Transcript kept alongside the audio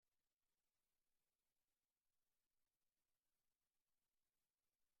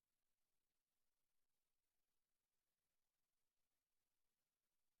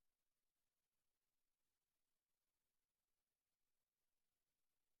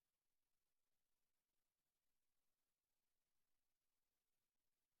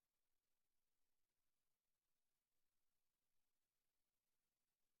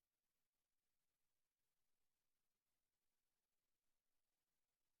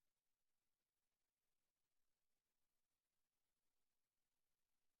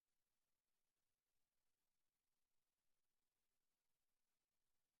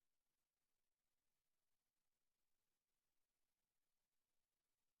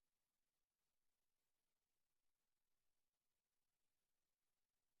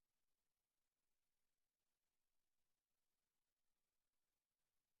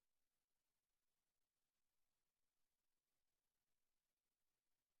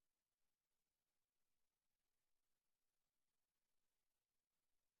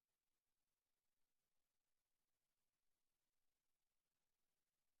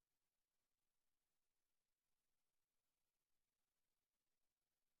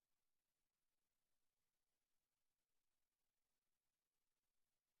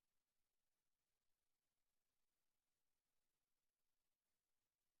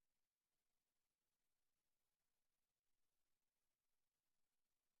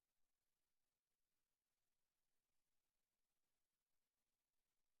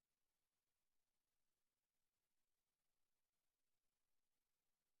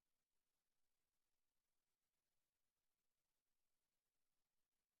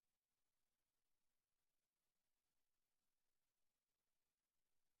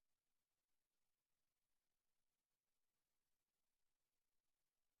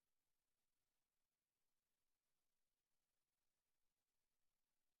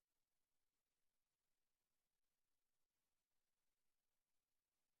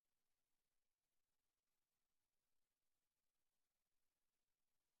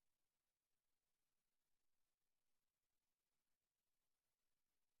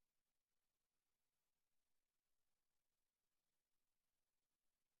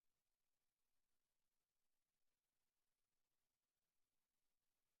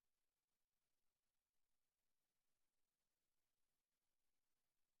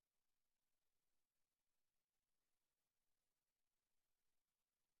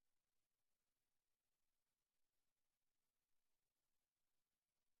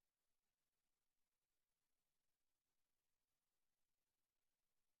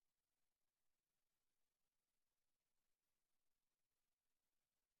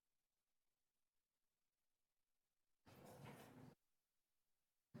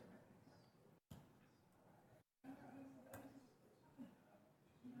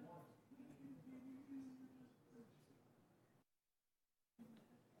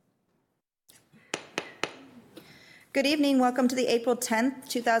Good evening. Welcome to the April 10th,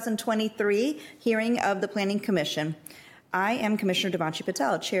 2023 hearing of the Planning Commission. I am Commissioner Devanshi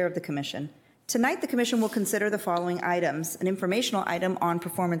Patel, Chair of the Commission. Tonight, the Commission will consider the following items: an informational item on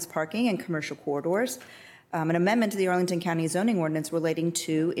performance parking and commercial corridors, an amendment to the Arlington County zoning ordinance relating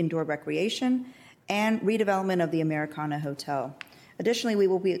to indoor recreation, and redevelopment of the Americana Hotel. Additionally, we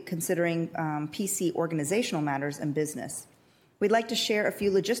will be considering PC organizational matters and business. We'd like to share a few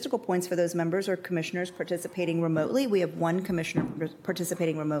logistical points for those members or commissioners participating remotely. We have one commissioner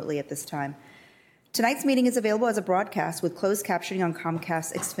participating remotely at this time. Tonight's meeting is available as a broadcast with closed captioning on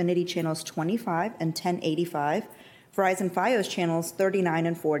Comcast Xfinity channels 25 and 1085, Verizon Fios channels 39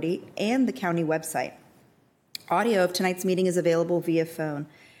 and 40, and the county website. Audio of tonight's meeting is available via phone.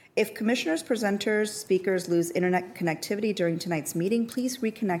 If commissioners, presenters, speakers lose internet connectivity during tonight's meeting, please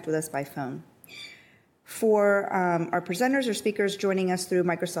reconnect with us by phone. For our presenters or speakers joining us through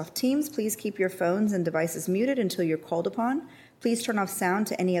Microsoft Teams, please keep your phones and devices muted until you're called upon. Please turn off sound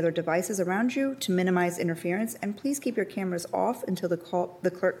to any other devices around you to minimize interference, and please keep your cameras off until the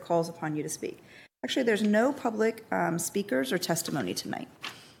clerk calls upon you to speak. Actually, there's no public speakers or testimony tonight.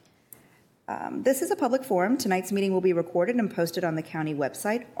 This is a public forum. Tonight's meeting will be recorded and posted on the county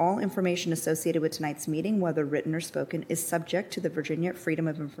website. All information associated with tonight's meeting, whether written or spoken, is subject to the Virginia Freedom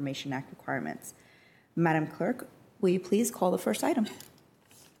of Information Act requirements. Madam Clerk, will you please call the first item?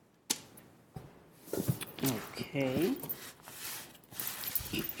 Okay.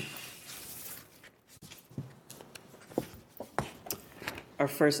 Our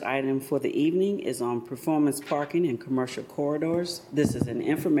first item for the evening is on performance parking and commercial corridors. This is an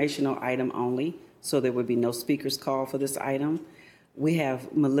informational item only, so there would be no speakers called for this item. We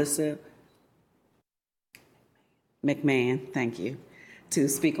have Melissa McMahon, thank you, to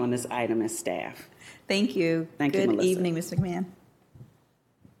speak on this item as staff. Thank you. Thank you, Melissa. Good evening, Ms. McMahon.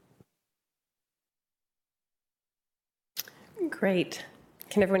 Great.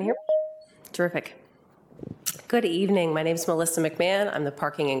 Can everyone hear me? Terrific. Good evening. My name is Melissa McMahon. I'm the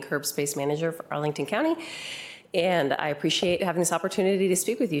Parking and Curb Space Manager for Arlington County, and I appreciate having this opportunity to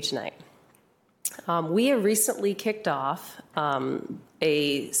speak with you tonight. We have recently kicked off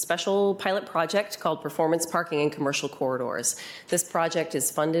a special pilot project called Performance Parking and Commercial Corridors. This project is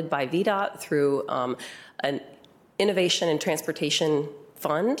funded by VDOT through an Innovation and Transportation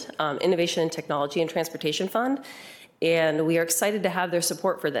Fund, Innovation and Technology and Transportation Fund. And we are excited to have their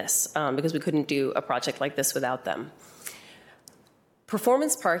support for this because we couldn't do a project like this without them.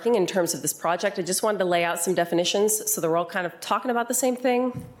 Performance parking, in terms of this project, I just wanted to lay out some definitions so that we're all kind of talking about the same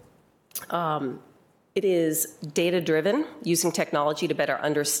thing. It is data-driven, using technology to better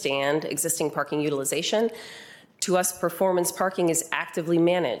understand existing parking utilization. To us, performance parking is actively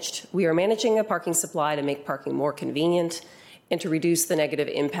managed. We are managing a parking supply to make parking more convenient and to reduce the negative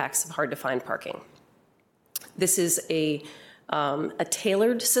impacts of hard-to-find parking. This is a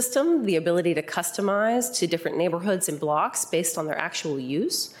tailored system, the ability to customize to different neighborhoods and blocks based on their actual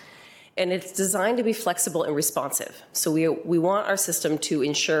use. And it's designed to be flexible and responsive. So we want our system to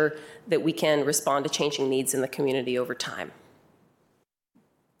ensure that we can respond to changing needs in the community over time.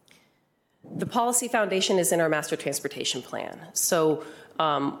 The policy foundation is in our master transportation plan. So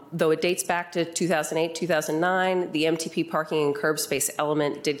though it dates back to 2008, 2009, the MTP parking and curb space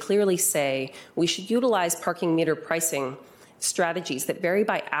element did clearly say we should utilize parking meter pricing strategies that vary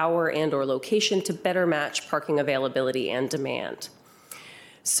by hour and or location to better match parking availability and demand.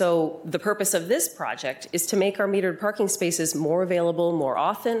 So the purpose of this project is to make our metered parking spaces more available more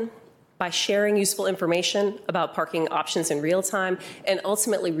often by sharing useful information about parking options in real time and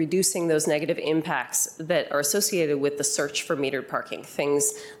ultimately reducing those negative impacts that are associated with the search for metered parking,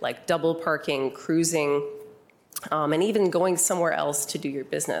 things like double parking, cruising, and even going somewhere else to do your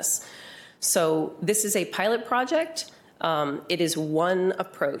business. So this is a pilot project. It is one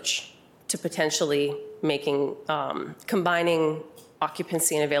approach to potentially making, combining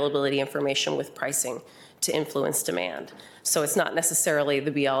occupancy and availability information with pricing to influence demand. So it's not necessarily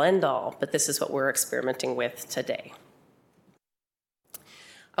the be-all end-all, but this is what we're experimenting with today.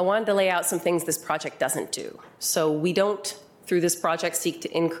 I wanted to lay out some things this project doesn't do. So we don't, through this project, seek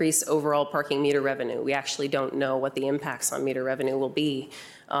to increase overall parking meter revenue. We actually don't know what the impacts on meter revenue will be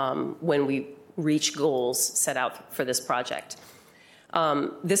when we reach goals set out for this project.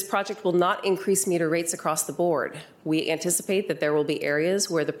 This project will not increase meter rates across the board. We anticipate that there will be areas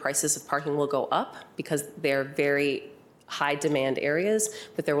where the prices of parking will go up because they're very high demand areas,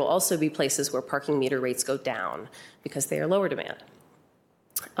 but there will also be places where parking meter rates go down because they are lower demand.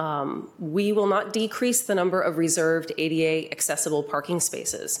 We will not decrease the number of reserved ADA accessible parking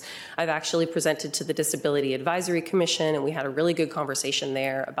spaces. I've actually presented to the Disability Advisory Commission, and we had a really good conversation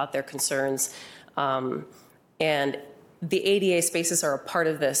there about their concerns. And the ADA spaces are a part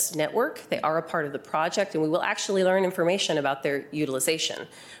of this network. They are a part of the project, and we will actually learn information about their utilization.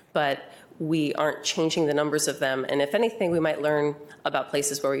 But we aren't changing the numbers of them. And if anything, we might learn about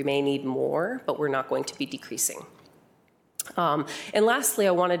places where we may need more, but we're not going to be decreasing. And lastly,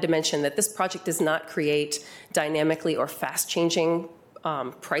 I wanted to mention that this project does not create dynamically or fast-changing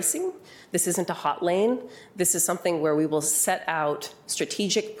pricing. This isn't a hot lane. This is something where we will set out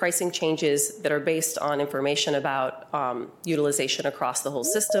strategic pricing changes that are based on information about utilization across the whole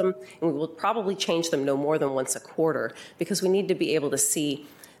system, and we will probably change them no more than once a quarter because we need to be able to see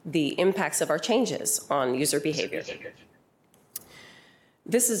the impacts of our changes on user behavior.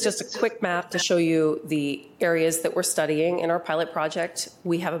 This is just a quick map to show you the areas that we're studying in our pilot project.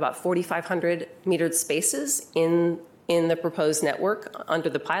 We have about 4,500 metered spaces in the proposed network under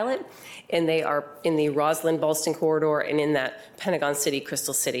the pilot, and they are in the Roslyn-Ballston corridor and in that Pentagon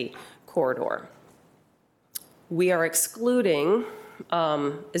City-Crystal City corridor. We are excluding,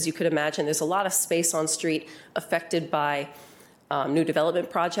 as you could imagine, there's a lot of space on street affected by new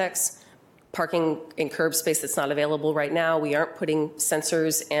development projects. Parking and curb space that's not available right now. We aren't putting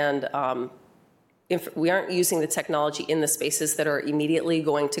sensors and we aren't using the technology in the spaces that are immediately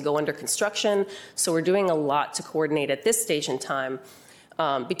going to go under construction. So we're doing a lot to coordinate at this stage in time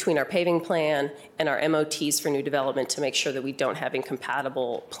between our paving plan and our MOTs for new development to make sure that we don't have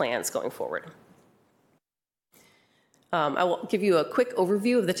incompatible plans going forward. I will give you a quick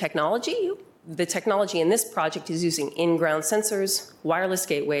overview of the technology. The technology in this project is using in-ground sensors, wireless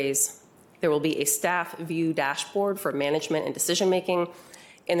gateways. There will be a staff view dashboard for management and decision-making,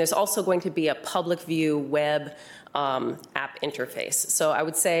 and there's also going to be a public view web app interface. So I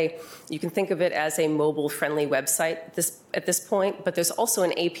would say you can think of it as a mobile-friendly website at this point, but there's also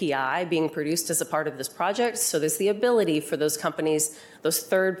an API being produced as a part of this project, so there's the ability for those companies, those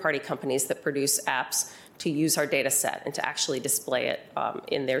third-party companies that produce apps, to use our data set and to actually display it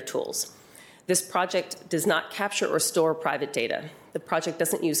in their tools. This project does not capture or store private data. The project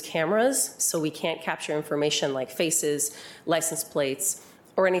doesn't use cameras, so we can't capture information like faces, license plates,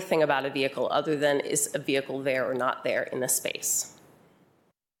 or anything about a vehicle other than is a vehicle there or not there in the space.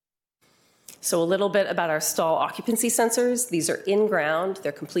 So a little bit about our stall occupancy sensors. These are in-ground,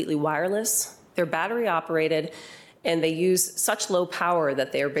 they're completely wireless, they're battery operated, and they use such low power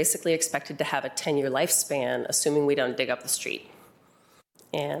that they are basically expected to have a 10-year lifespan, assuming we don't dig up the street.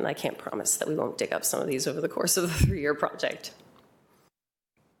 And I can't promise that we won't dig up some of these over the course of the 3-year project.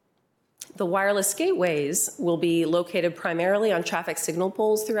 The wireless gateways will be located primarily on traffic signal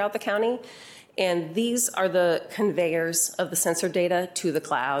poles throughout the county, and these are the conveyors of the sensor data to the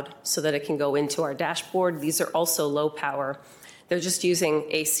cloud so that it can go into our dashboard. These are also low power. They're just using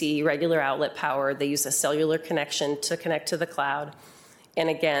AC, regular outlet power. They use a cellular connection to connect to the cloud. And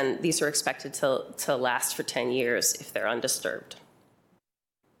again, these are expected to last for 10 years if they're undisturbed.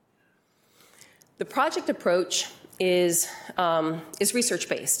 The project approach is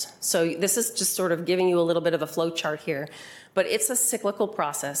research-based. So this is just sort of giving you a little bit of a flow chart here, but it's a cyclical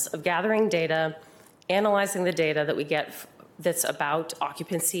process of gathering data, analyzing the data that we get that's about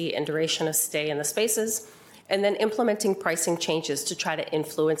occupancy and duration of stay in the spaces, and then implementing pricing changes to try to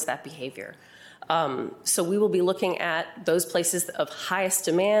influence that behavior. So we will be looking at those places of highest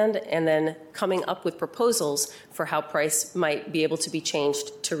demand and then coming up with proposals for how price might be able to be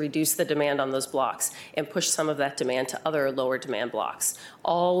changed to reduce the demand on those blocks and push some of that demand to other lower demand blocks,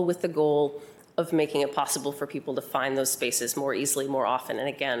 all with the goal of making it possible for people to find those spaces more easily, more often, and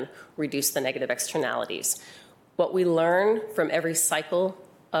again, reduce the negative externalities. What we learn from every cycle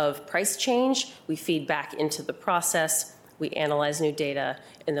of price change, we feed back into the process, we analyze new data,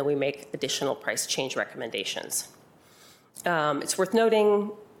 and then we make additional price change recommendations. It's worth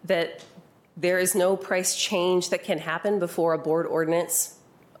noting that there is no price change that can happen before a board ordinance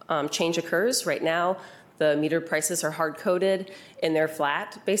change occurs. Right now, the metered prices are hard-coded and they're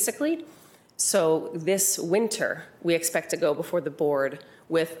flat, basically. So this winter, we expect to go before the board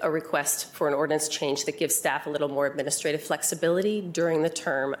with a request for an ordinance change that gives staff a little more administrative flexibility during the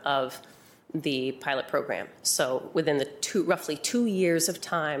term of the pilot program. So within the roughly 2 years of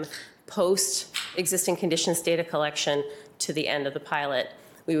time post existing conditions data collection to the end of the pilot,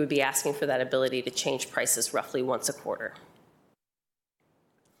 we would be asking for that ability to change prices roughly once a quarter.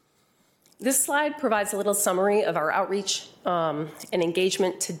 This slide provides a little summary of our outreach and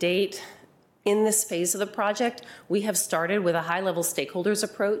engagement to date. In this phase of the project, we have started with a high-level stakeholders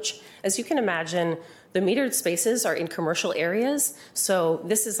approach. As you can imagine, the metered spaces are in commercial areas, so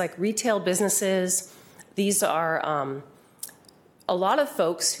this is like retail businesses. These are a lot of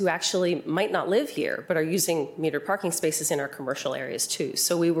folks who actually might not live here, but are using metered parking spaces in our commercial areas too.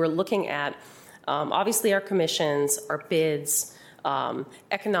 So we were looking at Obviously, our commissions, our bids,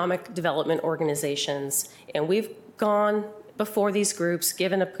 economic development organizations, and we've gone before these groups,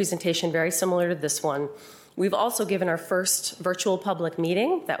 given a presentation very similar to this one. We've also given our first virtual public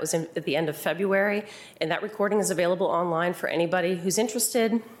meeting. That was at the end of February, and that recording is available online for anybody who's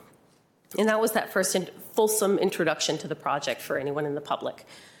interested. And that was that first fulsome introduction to the project for anyone in the public.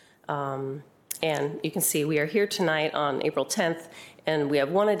 And you can see we are here tonight on April 10th, and we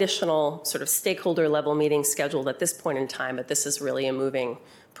have one additional sort of stakeholder level meeting scheduled at this point in time, but this is really a moving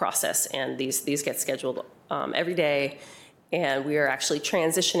process, and these get scheduled every day, and we are actually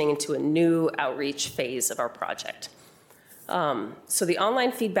transitioning into a new outreach phase of our project. So the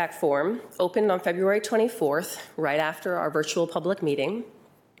online feedback form opened on February 24th, right after our virtual public meeting,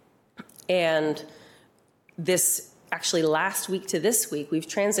 and this actually last week to this week, we've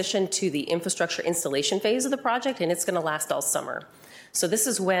transitioned to the infrastructure installation phase of the project, and it's going to last all summer. So this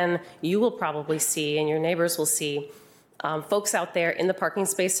is when you will probably see, and your neighbors will see, folks out there in the parking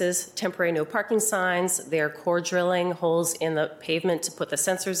spaces, temporary no parking signs, they're core drilling holes in the pavement to put the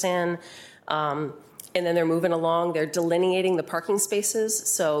sensors in, and then they're moving along, they're delineating the parking spaces.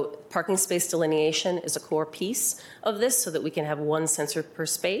 So parking space delineation is a core piece of this so that we can have one sensor per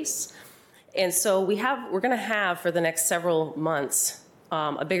space. And so we're going to have for the next several months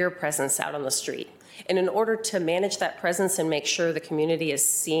a bigger presence out on the street. And in order to manage that presence and make sure the community is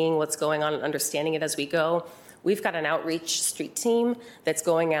seeing what's going on and understanding it as we go, we've got an outreach street team that's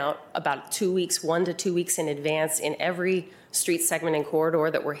going out about 2 weeks, 1 to 2 weeks in advance in every street segment and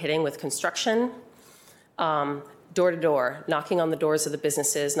corridor that we're hitting with construction, door to door, knocking on the doors of the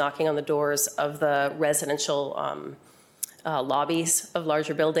businesses, knocking on the doors of the residential lobbies of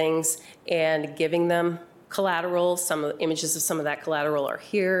larger buildings, and giving them collateral. Some of the images of some of that collateral are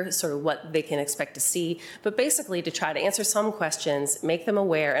here, sort of what they can expect to see, but basically to try to answer some questions, make them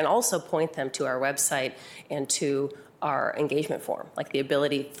aware, and also point them to our website and to our engagement form, like the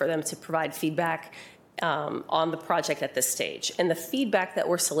ability for them to provide feedback on the project at this stage. And the feedback that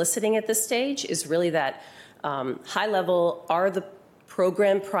we're soliciting at this stage is really that high level, are the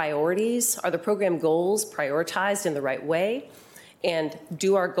program priorities, are the program goals prioritized in the right way? And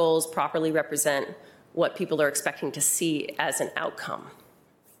do our goals properly represent what people are expecting to see as an outcome?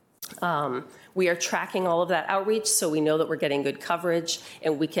 We are tracking all of that outreach, so we know that we're getting good coverage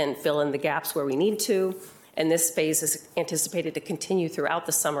and we can fill in the gaps where we need to. And this phase is anticipated to continue throughout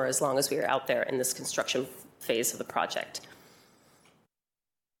the summer as long as we are out there in this construction phase of the project.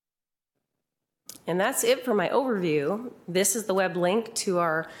 And that's it for my overview. This is the web link to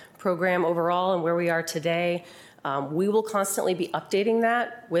our program overall and where we are today. We will constantly be updating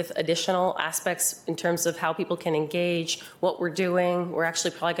that with additional aspects in terms of how people can engage, what we're doing. We're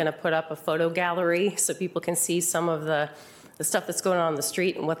actually probably going to put up a photo gallery so people can see some of the stuff that's going on the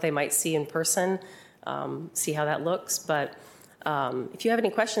street and what they might see in person, see how that looks. But if you have any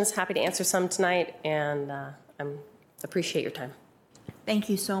questions, happy to answer some tonight, and I appreciate your time. Thank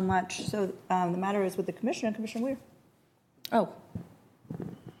you so much. So the matter is with the Commissioner, Commissioner Weir. Oh.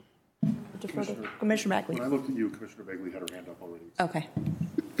 Commissioner Bagley. When I looked at you, Commissioner Bagley had her hand up already. Okay.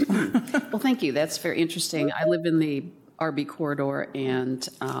 Well, thank you. That's very interesting. I live in the RB corridor and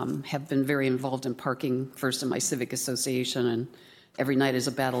have been very involved in parking, first in my civic association, and every night is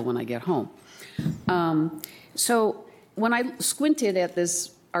a battle when I get home. So when I squinted at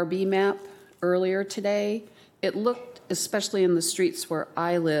this RB map earlier today, it looked, especially in the streets where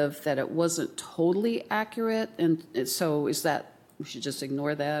I live, that it wasn't totally accurate. And so is that, we should just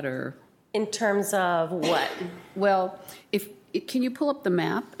ignore that, or? In terms of what? Well, can you pull up the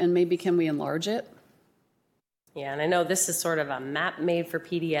map and maybe can we enlarge it? Yeah, and I know this is sort of a map made for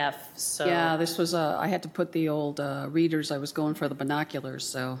PDF, so. Yeah, this was I had to put the old readers, I was going for the binoculars,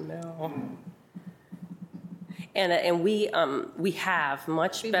 so. No. And we have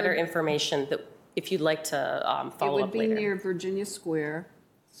much better information that if you'd like to follow up later. It would be near Virginia Square,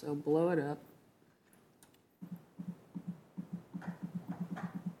 so blow it up.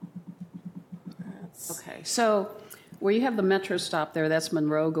 Okay, so where you have the metro stop there, that's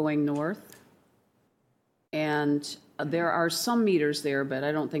Monroe going north. And there are some meters there, but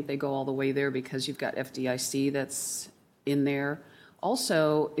I don't think they go all the way there because you've got FDIC that's in there.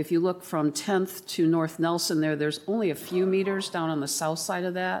 Also, if you look from 10th to North Nelson there's only a few meters down on the south side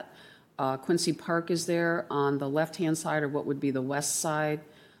of that. Quincy Park is there on the left-hand side, or what would be the west side.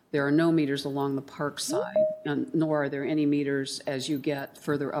 There are no meters along the park side, and nor are there any meters as you get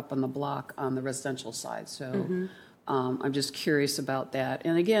further up on the block on the residential side. So I'm just curious about that.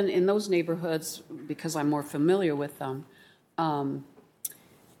 And again, in those neighborhoods, because I'm more familiar with them,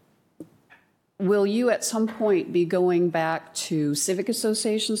 will you at some point be going back to civic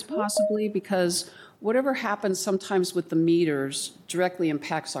associations possibly? Because whatever happens sometimes with the meters directly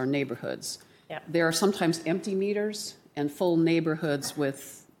impacts our neighborhoods. Yeah. There are sometimes empty meters and full neighborhoods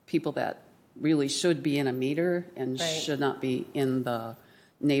with people that really should be in a meter and Right. should not be in the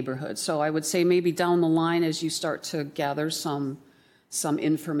neighborhood. So I would say maybe down the line as you start to gather some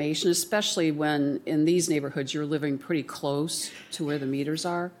information, especially when in these neighborhoods you're living pretty close to where the meters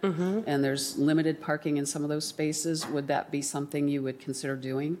are, and there's limited parking in some of those spaces, would that be something you would consider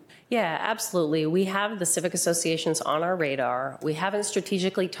doing? Yeah, absolutely. We have the civic associations on our radar. We haven't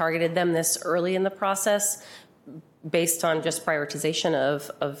strategically targeted them this early in the process based on just prioritization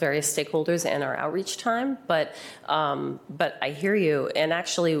of various stakeholders and our outreach time. But I hear you. And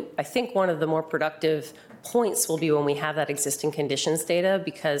actually, I think one of the more productive points will be when we have that existing conditions data,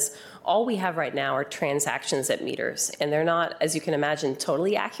 because all we have right now are transactions at meters, and they're not, as you can imagine,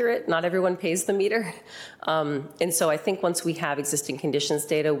 totally accurate. Not everyone pays the meter. And so I think once we have existing conditions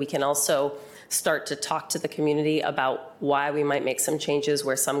data, we can also start to talk to the community about why we might make some changes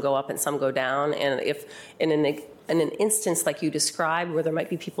where some go up and some go down. And if in an instance like you described, where there might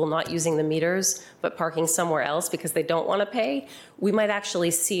be people not using the meters but parking somewhere else because they don't want to pay, we might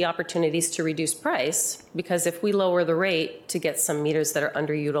actually see opportunities to reduce price, because if we lower the rate to get some meters that are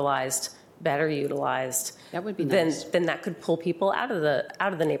underutilized better utilized, That would be nice. then that could pull people out of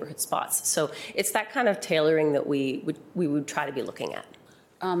the neighborhood spots. So it's that kind of tailoring that we would try to be looking at.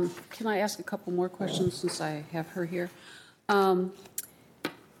 Can I ask a couple more questions since I have her here?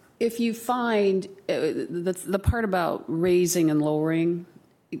 If you find the part about raising and lowering,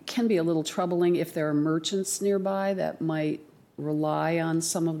 it can be a little troubling if there are merchants nearby that might rely on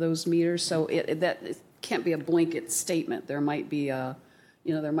some of those meters. So it can't be a blanket statement. There might be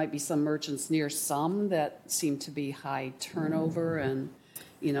there might be some merchants near some that seem to be high turnover, and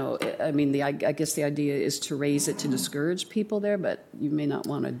I mean, I guess the idea is to raise it to discourage people there, but you may not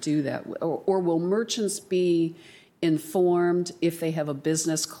want to do that. Or will merchants be informed if they have a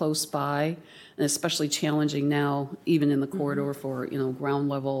business close by, and especially challenging now, even in the corridor for ground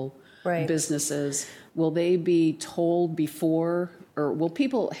level Right. businesses? Will they be told before, or will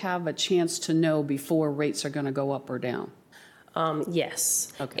people have a chance to know before rates are going to go up or down?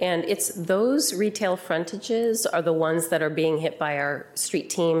 Yes. Okay. And it's those retail frontages are the ones that are being hit by our street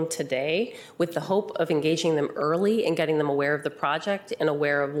team today, with the hope of engaging them early and getting them aware of the project and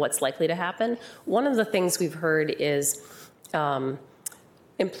aware of what's likely to happen. One of the things we've heard is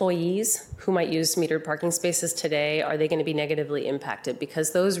employees who might use metered parking spaces today, are they going to be negatively impacted?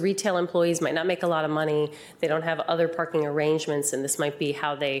 Because those retail employees might not make a lot of money, they don't have other parking arrangements, and this might be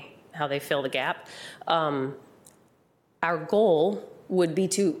how they fill the gap. Our goal would be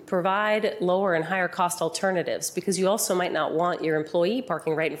to provide lower and higher cost alternatives, because you also might not want your employee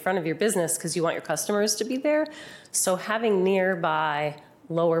parking right in front of your business because you want your customers to be there. So having nearby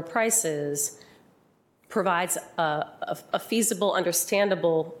lower prices provides a feasible,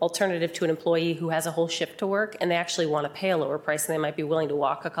 understandable alternative to an employee who has a whole shift to work and they actually want to pay a lower price and they might be willing to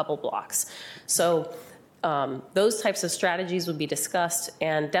walk a couple blocks. So those types of strategies would be discussed,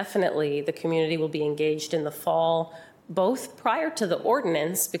 and definitely the community will be engaged in the fall, both prior to the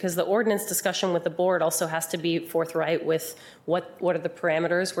ordinance, because the ordinance discussion with the board also has to be forthright with what are the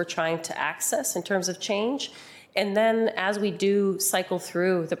parameters we're trying to access in terms of change. And then as we do cycle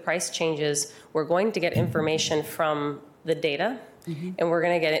through the price changes, we're going to get information from the data, and we're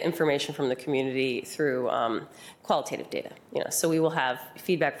going to get information from the community through qualitative data. So we will have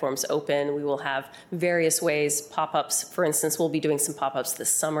feedback forms open. We will have various ways, pop-ups. For instance, we'll be doing some pop-ups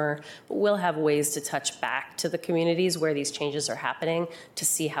this summer, but we'll have ways to touch back to the communities where these changes are happening to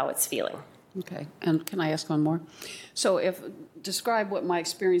see how it's feeling. Okay, and can I ask one more? So describe what my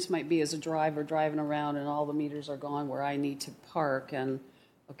experience might be as a driver driving around and all the meters are gone where I need to park, and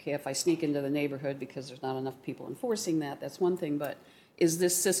okay, if I sneak into the neighborhood because there's not enough people enforcing that, that's one thing, but is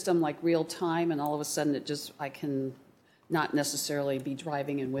this system like real time and all of a sudden I can not necessarily be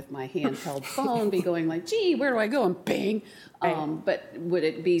driving in with my handheld phone, be going like, gee, where do I go? And bang. But would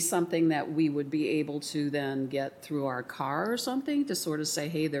it be something that we would be able to then get through our car or something to sort of say,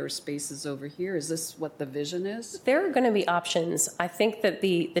 hey, there are spaces over here? Is this what the vision is? There are going to be options. I think that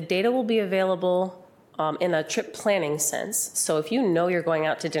the data will be available in a trip planning sense. So if you know you're going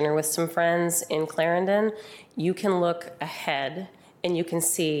out to dinner with some friends in Clarendon, you can look ahead and you can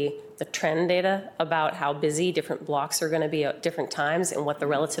see the trend data about how busy different blocks are going to be at different times and what the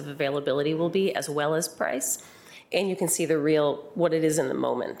relative availability will be, as well as price. And you can see what it is in the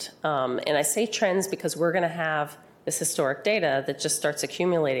moment. And I say trends because we're going to have this historic data that just starts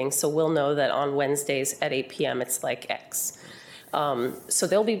accumulating. So we'll know that on Wednesdays at 8 p.m. it's like X. So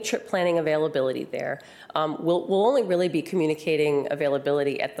there'll be trip planning availability there. We'll only really be communicating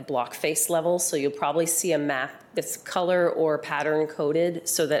availability at the block face level, so you'll probably see a map that's color or pattern coded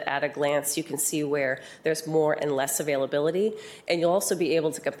so that at a glance you can see where there's more and less availability, and you'll also be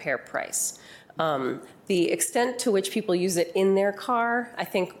able to compare price. The extent to which people use it in their car, I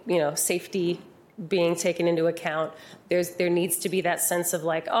think, safety being taken into account, there needs to be that sense of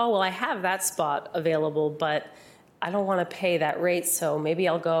like, oh, well, I have that spot available, but I don't want to pay that rate, so maybe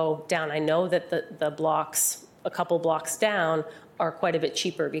I'll go down. I know that the blocks, a couple blocks down, are quite a bit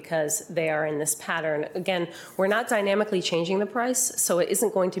cheaper because they are in this pattern. Again, we're not dynamically changing the price, so it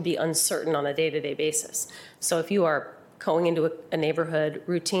isn't going to be uncertain on a day-to-day basis. So if you are going into a neighborhood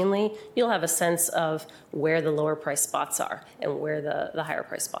routinely, you'll have a sense of where the lower price spots are and where the higher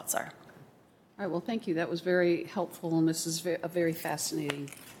price spots are. All right, well, thank you. That was very helpful, and this is a very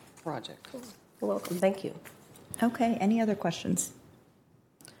fascinating project. You're welcome. Thank you. Okay, any other questions?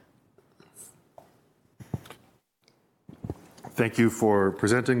 Thank you for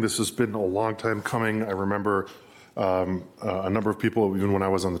presenting. This has been a long time coming. I remember a number of people, even when I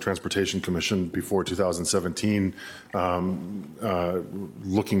was on the Transportation Commission before 2017,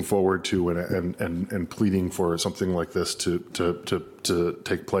 looking forward to and pleading for something like this to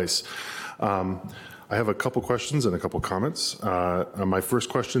take place. I have a couple questions and a couple comments. My first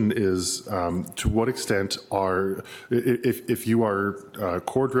question is, to what extent if you are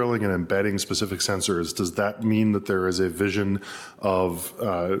core drilling and embedding specific sensors, does that mean that there is a vision of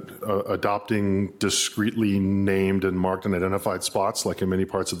adopting discretely named and marked and identified spots like in many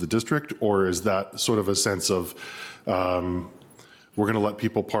parts of the district? Or is that sort of a sense of, we're going to let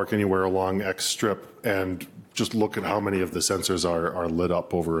people park anywhere along X strip and just look at how many of the sensors are lit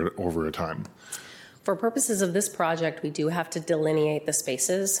up over a time? For purposes of this project, we do have to delineate the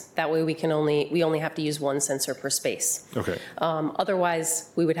spaces. That way we only have to use one sensor per space. Okay. Otherwise,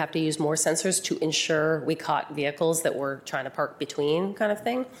 we would have to use more sensors to ensure we caught vehicles that we're trying to park between, kind of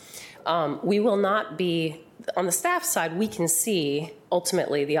thing. We will not be, on the staff side, we can see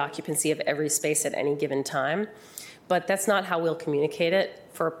ultimately the occupancy of every space at any given time, but that's not how we'll communicate it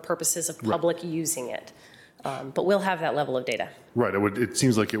for purposes of public using it. But we'll have that level of data. Right. It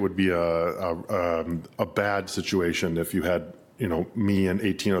seems like it would be a bad situation if you had, me and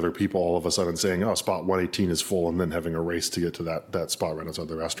 18 other people all of a sudden saying, "Oh, spot 118 is full," and then having a race to get to that spot right outside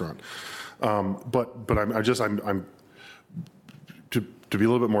the restaurant. But I'm to be a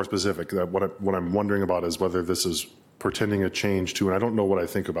little bit more specific. That what I'm wondering about is whether this is portending a change to, and I don't know what I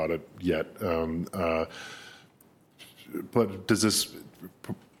think about it yet. But does this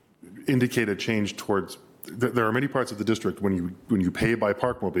indicate a change towards? There are many parts of the district when you pay by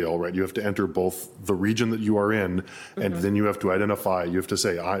Parkmobile, right? You have to enter both the region that you are in, and then you have to identify. You have to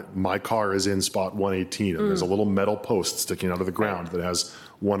say, my car is in spot 118, and there's a little metal post sticking out of the ground that has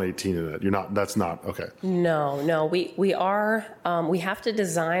 118 in it. That's not okay. No. We have to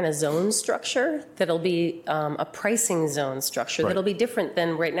design a zone structure that'll be a pricing zone structure that'll be different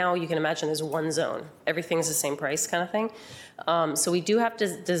than right now. You can imagine there's one zone. Everything's the same price kind of thing. So we do have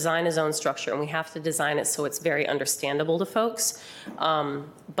to design a zone structure, and we have to design it so it's very understandable to folks.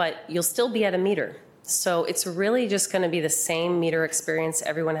 But you'll still be at a meter. So it's really just going to be the same meter experience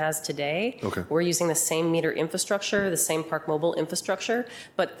everyone has today. Okay. We're using the same meter infrastructure, the same ParkMobile infrastructure,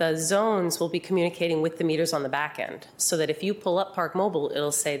 but the zones will be communicating with the meters on the back end. So that if you pull up ParkMobile,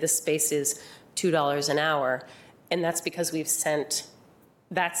 it'll say this space is $2 an hour. And that's because we've sent,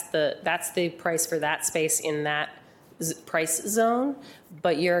 that's the price for that space in that price zone,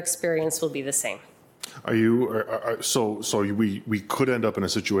 but your experience will be the same. We could end up in a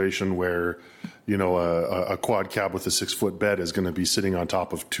situation where, a quad cab with a 6-foot bed is going to be sitting on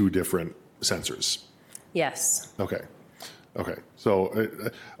top of two different sensors. Yes. Okay. So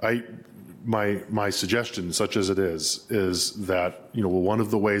my suggestion, such as it is that, one of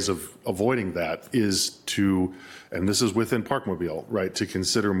the ways of avoiding that is to, and this is within Parkmobile, right, to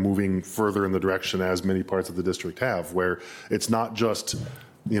consider moving further in the direction as many parts of the district have, where it's not just,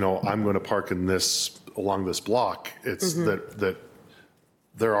 I'm going to park along this block. It's that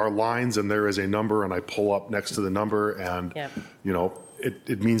there are lines and there is a number, and I pull up next to the number, and,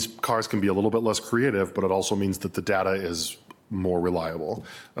 it means cars can be a little bit less creative, but it also means that the data is more reliable.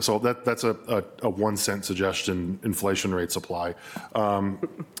 So that's a 1 cent suggestion. Inflation rates apply.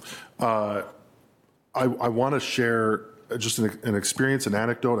 I want to share just an experience, an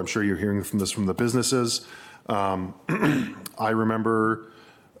anecdote. I'm sure you're hearing from this from the businesses. I remember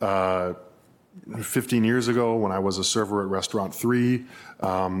 15 years ago when I was a server at Restaurant 3,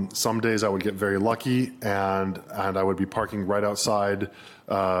 some days I would get very lucky and I would be parking right outside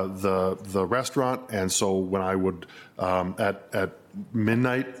the restaurant. And so when I would, at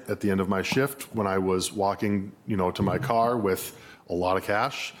midnight at the end of my shift, when I was walking, to my car with a lot of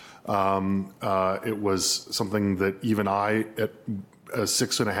cash, it was something that even I, at a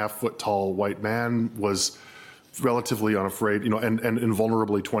 6.5 foot tall white man, was relatively unafraid, and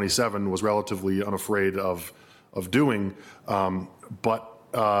invulnerably 27 was relatively unafraid of doing. But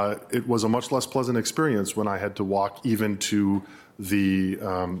it was a much less pleasant experience when I had to walk even to the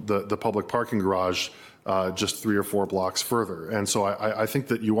public parking garage just 3 or 4 blocks further. And so I think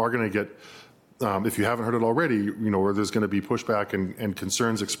that you are going to get, if you haven't heard it already, where there's going to be pushback and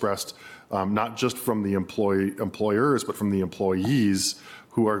concerns expressed, not just from the employers, but from the employees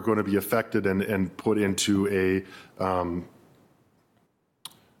who are going to be affected and put into a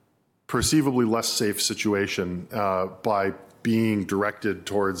perceivably less safe situation by being directed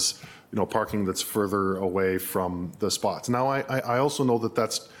towards, parking that's further away from the spots. Now, I also know that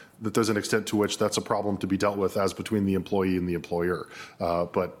that there's an extent to which that's a problem to be dealt with as between the employee and the employer,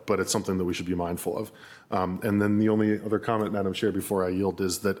 but it's something that we should be mindful of. And then the only other comment, Madam Chair, before I yield,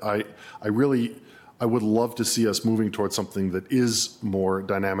 is that I would love to see us moving towards something that is more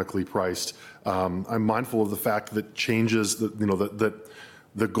dynamically priced. I'm mindful of the fact that changes that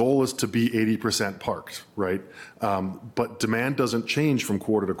the goal is to be 80% parked, right? But demand doesn't change from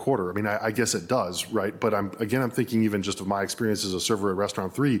quarter to quarter. I mean, I guess it does, right? But I'm thinking even just of my experience as a server at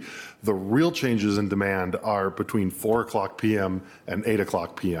Restaurant 3, the real changes in demand are between 4 o'clock p.m. and 8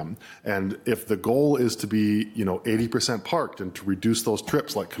 o'clock p.m. And if the goal is to be, 80% parked and to reduce those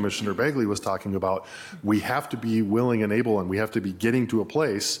trips like Commissioner Bagley was talking about, we have to be willing and able, and we have to be getting to a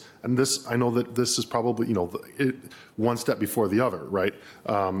place. And I know that this is probably, one step before the other, right?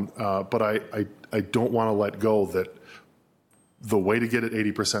 But I don't want to let go that the way to get it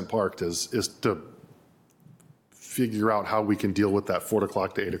 80% parked is to figure out how we can deal with that 4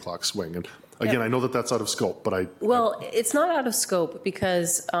 o'clock to 8 o'clock swing. And again, I know that that's out of scope, but it's not out of scope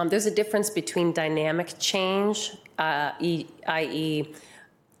because there's a difference between dynamic change, i.e.,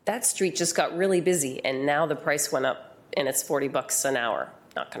 that street just got really busy and now the price went up and it's $40 an hour.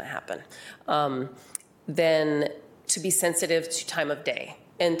 Not going to happen. Then to be sensitive to time of day.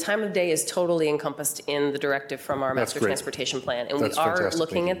 And time of day is totally encompassed in the directive from our Master Transportation Plan. And we are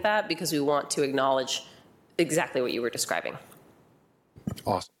looking at that because we want to acknowledge exactly what you were describing.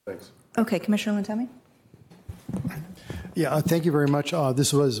 Awesome. Thanks. Okay, Commissioner Lantemi? Yeah, thank you very much.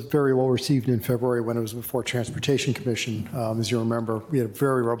 This was very well received in February when it was before Transportation Commission. As you remember, we had a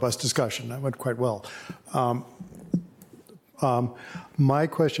very robust discussion. That went quite well. My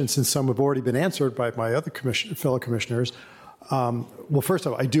question, since some have already been answered by my other fellow commissioners, well, first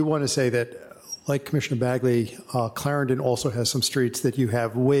of all, I do want to say that, like Commissioner Bagley, Clarendon also has some streets that you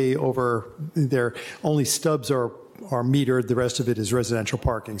have way over there. Only stubs are metered. The rest of it is residential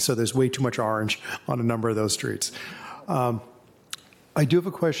parking. So there's way too much orange on a number of those streets. I do have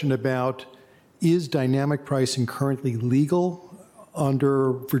a question about, is dynamic pricing currently legal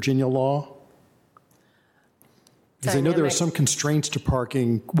under Virginia law? Because I know there are some constraints to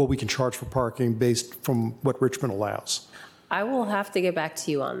parking, what we can charge for parking based from what Richmond allows. I will have to get back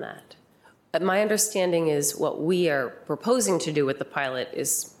to you on that. But my understanding is what we are proposing to do with the pilot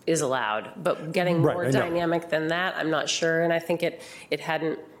is allowed, but getting more dynamic than that, I'm not sure. And I think it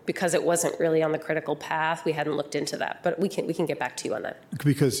hadn't, because it wasn't really on the critical path, we hadn't looked into that. But we can get back to you on that.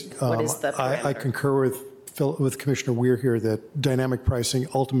 Because I concur with Commissioner Weir here that dynamic pricing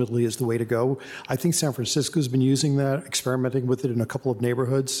ultimately is the way to go. I think San Francisco's been using that, experimenting with it in a couple of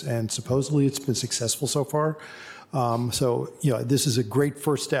neighborhoods, and supposedly it's been successful so far. So, this is a great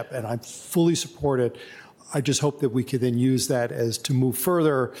first step, and I fully support it. I just hope that we could then use that as to move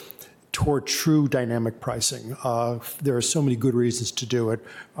further toward true dynamic pricing. There are so many good reasons to do it.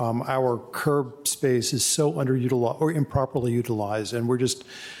 Our curb space is so underutilized or improperly utilized, and we're just...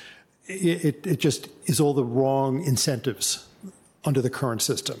 It just is all the wrong incentives under the current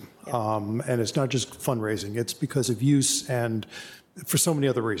system. And it's not just fundraising, it's because of use and for so many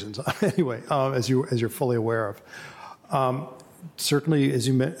other reasons. Anyway, as you're fully aware of. Certainly,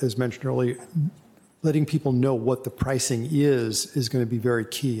 as mentioned earlier, letting people know what the pricing is going to be very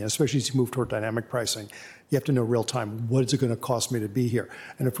key, especially as you move toward dynamic pricing. You have to know real time, what is it going to cost me to be here?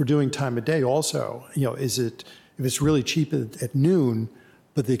 And if we're doing time of day also, if it's really cheap at noon,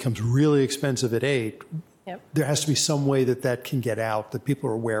 but it becomes really expensive at 8, there has to be some way that can get out, that people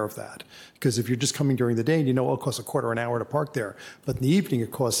are aware of that. Because if you're just coming during the day and it costs $0.25 an hour to park there, but in the evening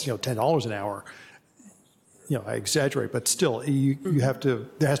it costs $10 an hour, I exaggerate, but still, you have to.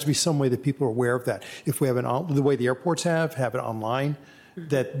 There has to be some way that people are aware of that. If we have the way the airports have it online,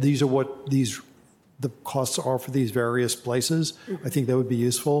 that these are what the costs are for these various places. I think that would be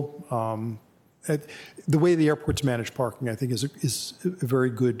useful. The way the airports manage parking, I think, is a very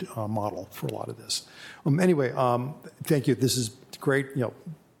good model for a lot of this. Anyway, thank you. This is great.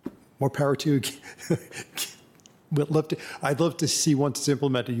 More power to you. I'd love to see once it's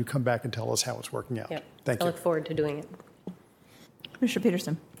implemented, you come back and tell us how it's working out. Yep. Thank you. I look forward to doing it. Commissioner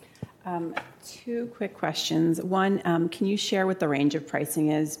Peterson. Two quick questions. One, can you share what the range of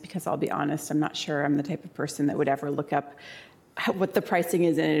pricing is? Because I'll be honest, I'm not sure I'm the type of person that would ever look up what the pricing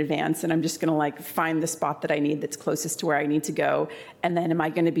is in advance, and I'm just going to find the spot that I need that's closest to where I need to go. And then am I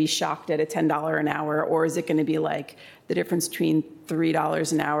going to be shocked at a $10 an hour, or is it going to be like the difference between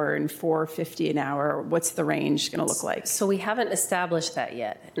 $3 an hour and $4.50 an hour? What's the range going to look like? So we haven't established that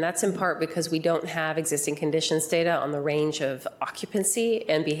yet, and that's in part because we don't have existing conditions data on the range of occupancy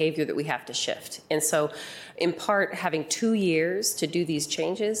and behavior that we have to shift. And so in part, having 2 years to do these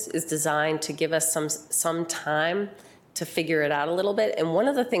changes is designed to give us some time to figure it out a little bit. And one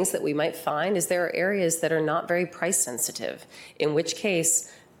of the things that we might find is there are areas that are not very price sensitive, in which case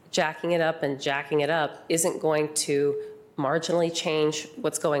jacking it up and jacking it up isn't going to marginally change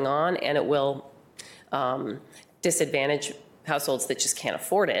what's going on, and it will disadvantage households that just can't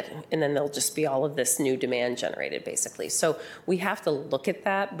afford it, and then there'll just be all of this new demand generated, basically. So we have to look at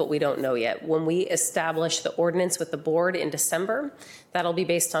that, but we don't know yet. When we establish the ordinance with the board in December, that'll be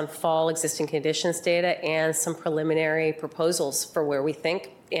based on fall existing conditions data and some preliminary proposals for where we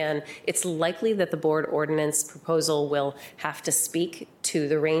think. And it's likely that the board ordinance proposal will have to speak to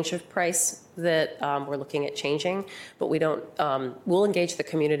the range of price that we're looking at changing, but we don't, we'll engage the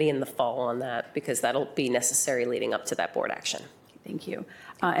community in the fall on that, because that'll be necessary leading up to that board action. Thank you.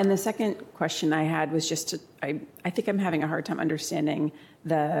 And the second question I had was just, I think I'm having a hard time understanding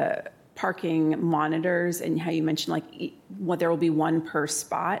the parking monitors and how you mentioned there will be one per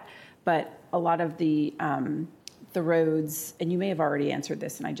spot, but a lot of the roads, and you may have already answered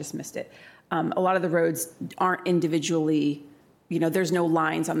this and I just missed it, a lot of the roads aren't individually, there's no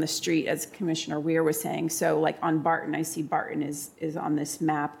lines on the street, as Commissioner Weir was saying. So like on Barton, I see Barton is on this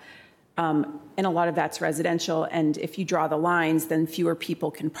map. And a lot of that's residential. And if you draw the lines, then fewer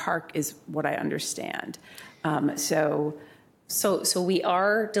people can park, is what I understand. So we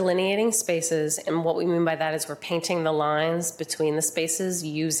are delineating spaces, and what we mean by that is we're painting the lines between the spaces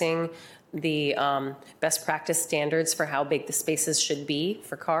using the best practice standards for how big the spaces should be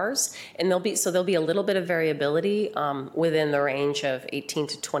for cars. And there'll be a little bit of variability within the range of 18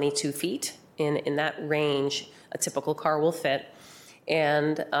 to 22 feet. In that range, a typical car will fit.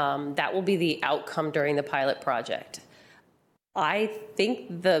 And that will be the outcome during the pilot project. I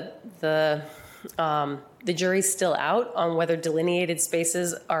think the jury's still out on whether delineated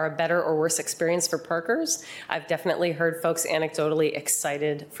spaces are a better or worse experience for parkers. I've definitely heard folks anecdotally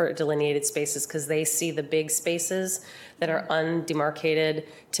excited for delineated spaces because they see the big spaces that are undemarcated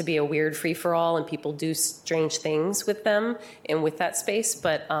to be a weird free-for-all, and people do strange things with them and with that space.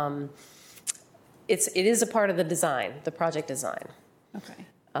 But it is a part of the design, the project design. Okay.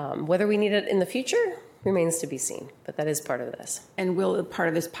 Whether we need it in the future remains to be seen, but that is part of this. And will part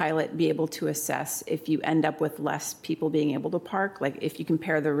of this pilot be able to assess if you end up with less people being able to park? Like if you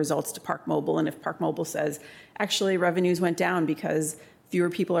compare the results to Park Mobile, and if Park Mobile says, actually revenues went down because fewer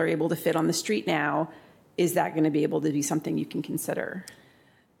people are able to fit on the street now, is that going to be able to be something you can consider?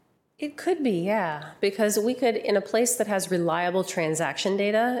 It could be, yeah, because we could, in a place that has reliable transaction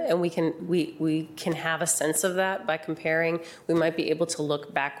data, and we can have a sense of that by comparing. We might be able to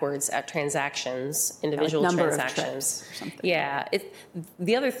look backwards at transactions, individual like number transactions. Of trips or something. Yeah.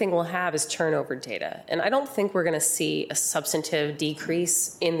 The other thing we'll have is turnover data, and I don't think we're going to see a substantive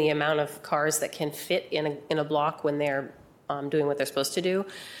decrease in the amount of cars that can fit in a block when they're doing what they're supposed to do.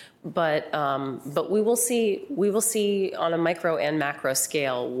 But we will see on a micro and macro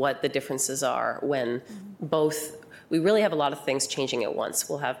scale what the differences are when we really have a lot of things changing at once.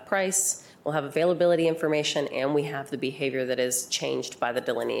 We'll have price, we'll have availability information, and we have the behavior that is changed by the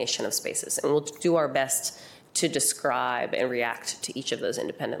delineation of spaces. And we'll do our best to describe and react to each of those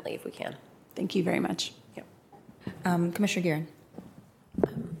independently if we can. Thank you very much. Yep. Commissioner Gearin.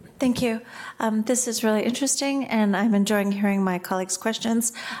 Thank you. This is really interesting, and I'm enjoying hearing my colleagues'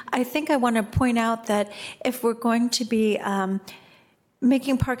 questions. I think I want to point out that if we're going to be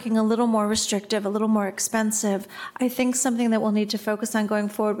making parking a little more restrictive, a little more expensive, I think something that we'll need to focus on going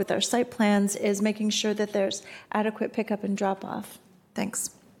forward with our site plans is making sure that there's adequate pickup and drop-off.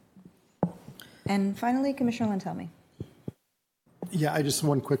 Thanks. And finally, Commissioner Lantelmi. Yeah, I just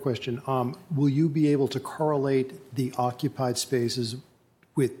one quick question. Will you be able to correlate the occupied spaces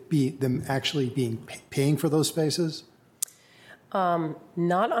with them actually paying for those spaces?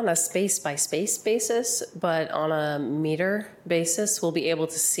 Not on a space-by-space basis, but on a meter basis, we'll be able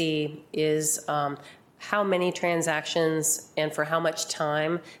to see is how many transactions and for how much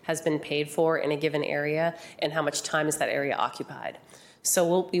time has been paid for in a given area and how much time is that area occupied.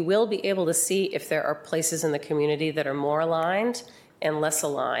 So we will be able to see if there are places in the community that are more aligned and less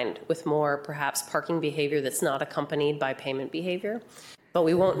aligned with more perhaps parking behavior that's not accompanied by payment behavior. But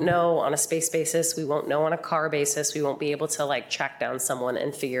we won't know on a space basis, we won't know on a car basis, we won't be able to like track down someone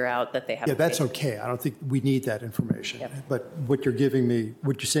and figure out that they have. Yeah, that's okay. I don't think we need that information. Yep. But what you're giving me,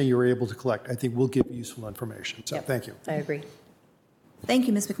 what you're saying you were able to collect, I think will give useful information. So Yep. thank you. I agree. Thank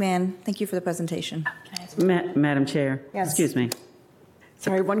you, Ms. McMahon. Thank you for the presentation. Madam Chair. Yes. Excuse me.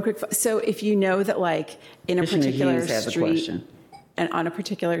 Sorry, one quick, so if you know that like in a Commissioner particular Hughes has a street question. and on a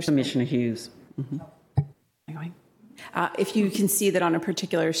particular Commissioner Hughes. if you can see that on a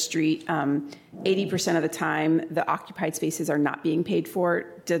particular street, 80% of the time the occupied spaces are not being paid for,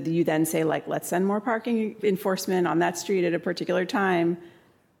 do you then say like, let's send more parking enforcement on that street at a particular time?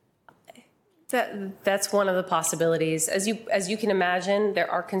 That's one of the possibilities. As you can imagine,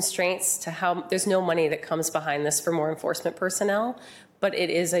 there are constraints to how there's no money that comes behind this for more enforcement personnel, but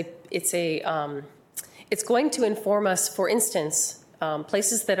it's going to inform us. For instance,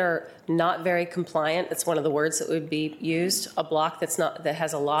 places that are not very compliant. That's one of the words that would be used. A block that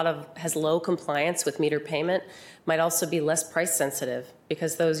has low compliance with meter payment might also be less price sensitive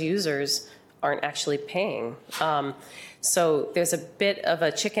because those users aren't actually paying. So there's a bit of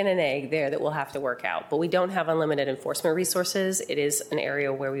a chicken and egg there that we'll have to work out. But we don't have unlimited enforcement resources. It is an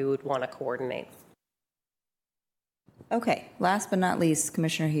area where we would want to coordinate. Okay, last but not least,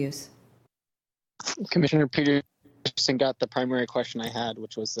 Commissioner Hughes. Commissioner Peterson got the primary question I had,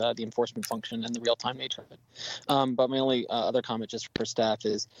 which was the enforcement function and the real-time nature of it. But my only other comment just for staff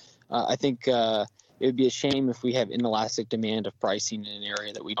is I think it would be a shame if we have inelastic demand of pricing in an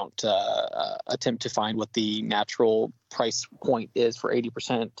area that we don't attempt to find what the natural price point is for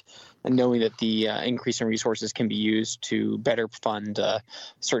 80%, and knowing that the increase in resources can be used to better fund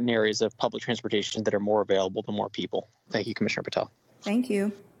certain areas of public transportation that are more available to more people. Thank you, Commissioner Patel. Thank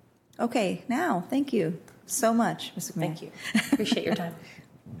you. Okay, now, thank you so much, Ms. McMahon. Thank you. Appreciate your time.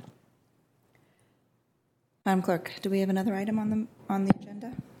 Madam Clerk, do we have another item on the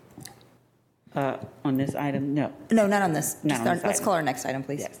agenda? On this item, no. No, not on this. Not on this Let's item. call our next item,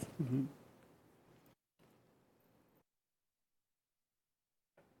 please. Yes. Mhm.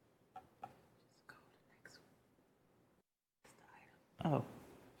 Oh.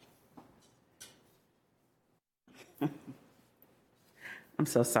 I'm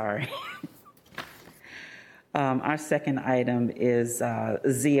so sorry. Our second item is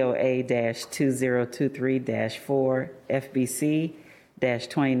ZOA-2023-4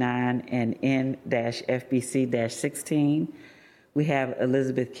 FBC-29 and N-FBC-16. We have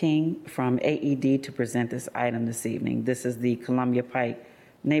Elizabeth King from AED to present this item this evening. This is the Columbia Pike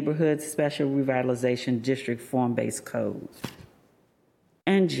Neighborhood Special Revitalization District Form-Based Code.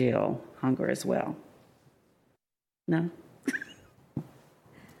 And Jill Hunger as well. No?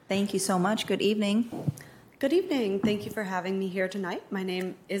 Thank you so much. Good evening. Good evening. Thank you for having me here tonight. My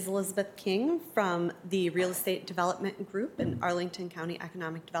name is Elizabeth King from the Real Estate Development Group in Arlington County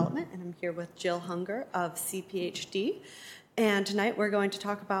Economic Development, and I'm here with Jill Hunger of CPHD. And tonight we're going to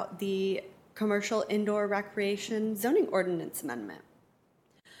talk about the Commercial Indoor Recreation Zoning Ordinance Amendment.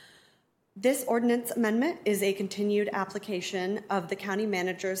 This ordinance amendment is a continued application of the county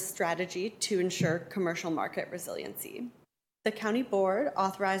manager's strategy to ensure commercial market resiliency. The county board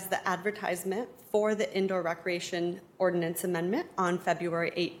authorized the advertisement for the indoor recreation ordinance amendment on February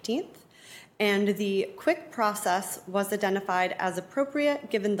 18th, and the quick process was identified as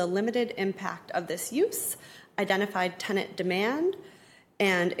appropriate given the limited impact of this use, identified tenant demand,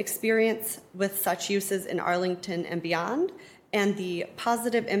 and experience with such uses in Arlington and beyond, and the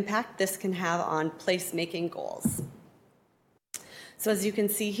positive impact this can have on placemaking goals. So as you can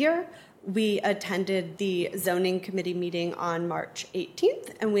see here, we attended the zoning committee meeting on March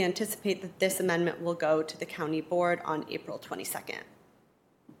 18th, and we anticipate that this amendment will go to the county board on April 22nd.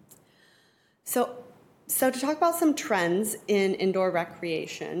 So to talk about some trends in indoor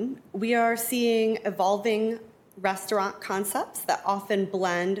recreation, we are seeing evolving restaurant concepts that often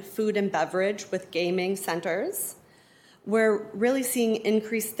blend food and beverage with gaming centers. We're really seeing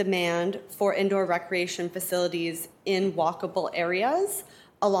increased demand for indoor recreation facilities in walkable areas,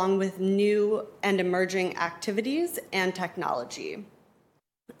 along with new and emerging activities and technology.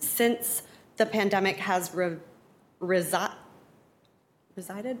 Since the pandemic has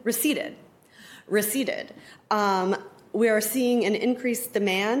receded. We are seeing an increased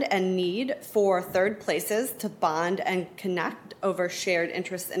demand and need for third places to bond and connect over shared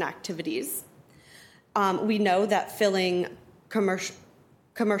interests and activities. We know that filling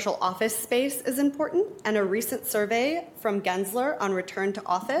commercial office space is important, and a recent survey from Gensler on return to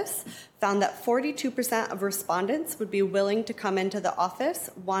office found that 42% of respondents would be willing to come into the office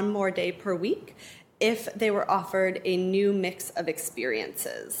one more day per week if they were offered a new mix of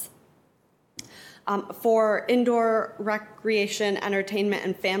experiences. For indoor recreation, entertainment,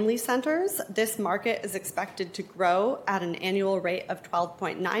 and family centers, this market is expected to grow at an annual rate of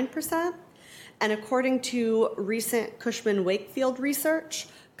 12.9%. And according to recent Cushman-Wakefield research,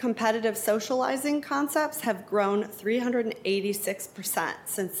 competitive socializing concepts have grown 386%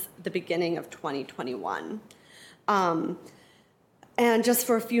 since the beginning of 2021. And just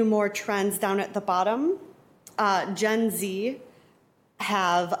for a few more trends down at the bottom, Gen Z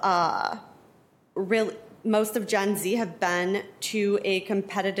have most of Gen Z have been to a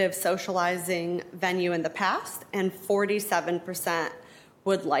competitive socializing venue in the past, and 47%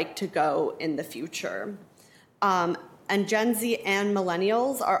 would like to go in the future. And Gen Z and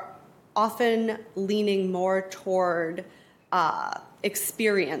millennials are often leaning more toward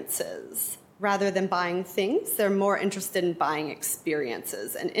experiences rather than buying things. They're more interested in buying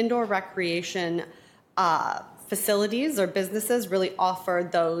experiences. And indoor recreation facilities or businesses really offer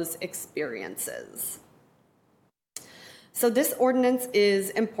those experiences. So this ordinance is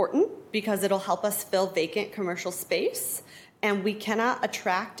important because it'll help us fill vacant commercial space, and we cannot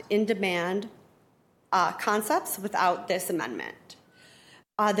attract in-demand concepts without this amendment.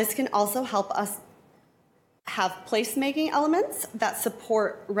 This can also help us have placemaking elements that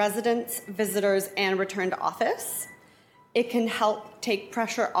support residents, visitors, and return to office. It can help take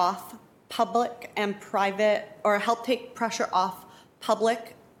pressure off public and private, or help take pressure off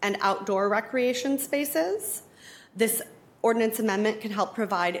public and outdoor recreation spaces. This ordinance amendment can help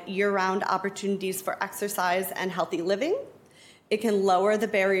provide year-round opportunities for exercise and healthy living. It can lower the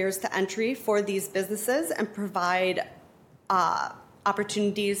barriers to entry for these businesses and provide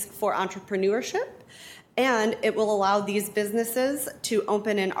opportunities for entrepreneurship. And it will allow these businesses to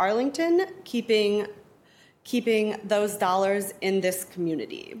open in Arlington, keeping those dollars in this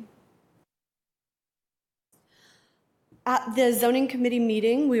community. At the zoning committee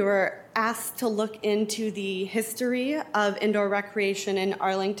meeting, we were asked to look into the history of indoor recreation in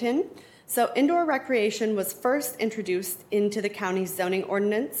Arlington. So indoor recreation was first introduced into the county's zoning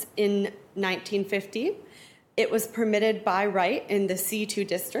ordinance in 1950. It was permitted by right in the C2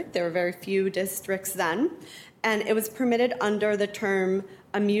 district. There were very few districts then. And it was permitted under the term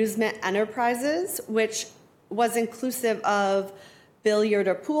amusement enterprises, which was inclusive of billiard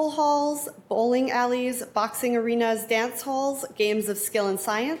or pool halls, bowling alleys, boxing arenas, dance halls, games of skill and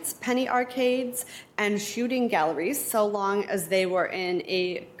science, penny arcades, and shooting galleries, so long as they were in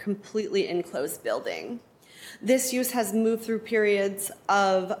a completely enclosed building. This use has moved through periods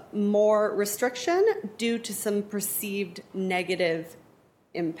of more restriction due to some perceived negative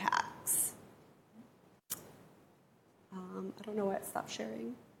impacts. I don't know why it stopped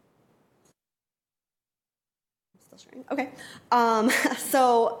sharing. Okay,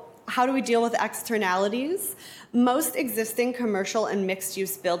 so how do we deal with externalities? Most existing commercial and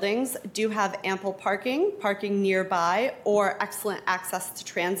mixed-use buildings do have ample parking nearby, or excellent access to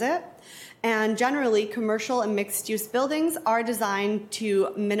transit. And generally, commercial and mixed-use buildings are designed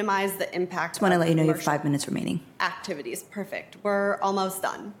to minimize the impact. Just want to let you know you have 5 minutes remaining. Activities, perfect. We're almost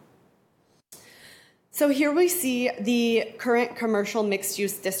done. So here we see the current commercial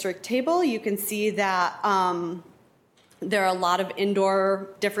mixed-use district table. You can see that there are a lot of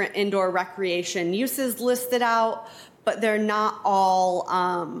different indoor recreation uses listed out, but they're not all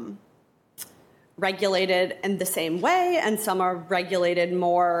regulated in the same way, and some are regulated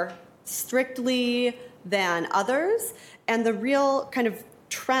more strictly than others. And the real kind of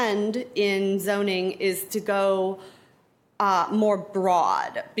trend in zoning is to go more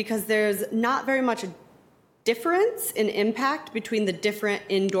broad, because there's not very much difference in impact between the different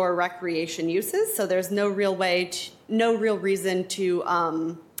indoor recreation uses. So there's no real reason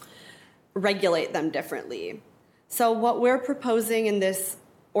to regulate them differently. So what we're proposing in this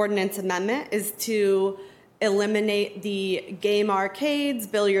ordinance amendment is to eliminate the game arcades,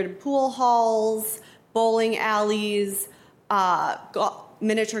 billiard and pool halls, bowling alleys,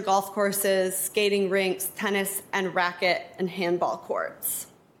 miniature golf courses, skating rinks, tennis and racket and handball courts.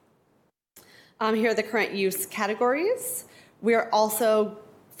 Here are the current use categories. We're also,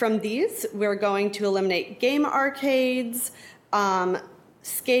 from these, we're going to eliminate game arcades,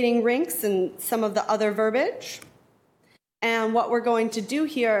 skating rinks, and some of the other verbiage. And what we're going to do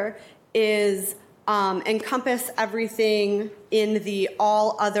here is encompass everything in the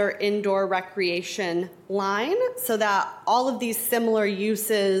all other indoor recreation line so that all of these similar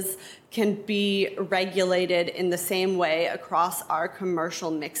uses can be regulated in the same way across our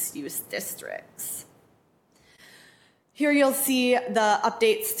commercial mixed-use districts. Here you'll see the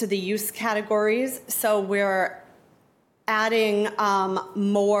updates to the use categories. So we're adding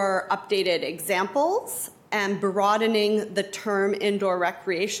more updated examples and broadening the term indoor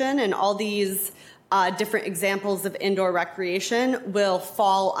recreation, and all these different examples of indoor recreation will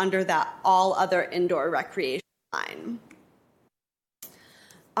fall under that all other indoor recreation line.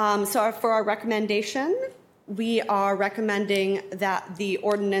 So for our recommendation, we are recommending that the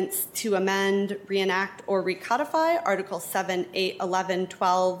ordinance to amend, reenact, or recodify Articles 7, 8, 11,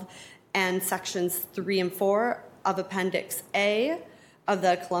 12, and Sections 3 and 4 of Appendix A of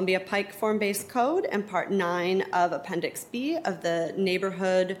the Columbia Pike Form-Based Code and Part 9 of Appendix B of the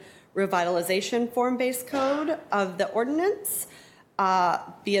Neighborhood Revitalization Form-Based Code of the ordinance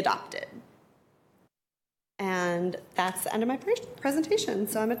be adopted. And that's the end of my presentation,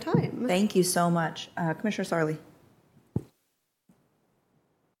 so I'm at time. Thank you so much. Commissioner Sarli.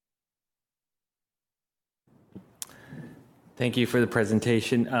 Thank you for the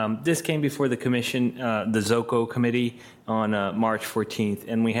presentation. This came before the commission, the ZOCO committee, on March 14th,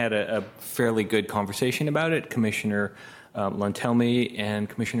 and we had a fairly good conversation about it. Commissioner Lantelmi and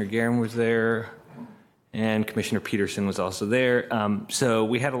Commissioner Guerin was there, and Commissioner Peterson was also there. So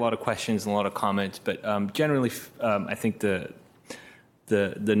we had a lot of questions and a lot of comments, but generally, I think the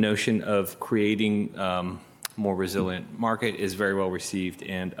notion of creating more resilient market is very well received,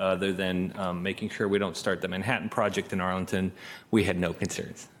 and other than making sure we don't start the Manhattan Project in Arlington, we had no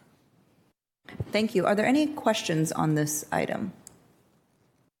concerns. Thank you. Are there any questions on this item?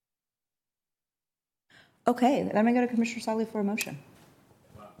 Okay, then I'm going to go to Commissioner Sarli for a motion.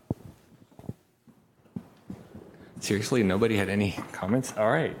 Seriously, nobody had any comments? All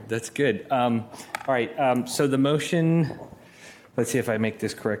right, that's good. All right, so the motion, let's see if I make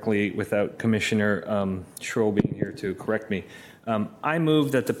this correctly without Commissioner Schroll being here to correct me. I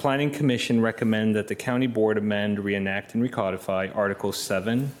move that the Planning Commission recommend that the County Board amend, reenact, and recodify Articles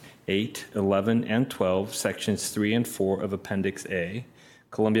 7, 8, 11, and 12, Sections 3 and 4 of Appendix A,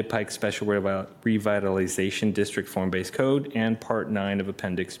 Columbia Pike Special Revitalization District Form-Based Code, and Part 9 of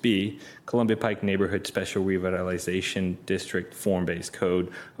Appendix B, Columbia Pike Neighborhood Special Revitalization District Form-Based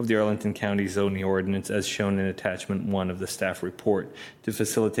Code of the Arlington County Zoning Ordinance as shown in Attachment 1 of the staff report to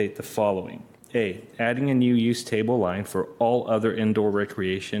facilitate the following. A, adding a new use table line for all other indoor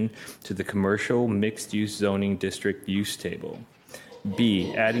recreation to the commercial mixed-use zoning district use table.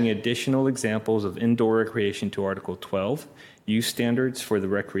 B, adding additional examples of indoor recreation to Article 12, use standards for the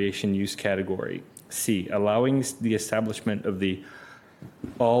recreation use category. C, allowing the establishment of the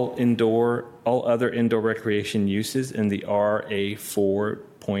all other indoor recreation uses in the RA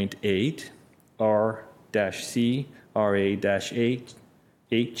 4.8, R-C, RA-H,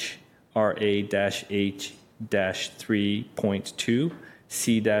 RA-H-3.2,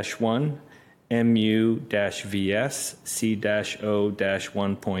 C-1, MU-VS,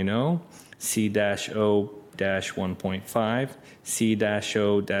 C-O-1.0, C-O-1.5,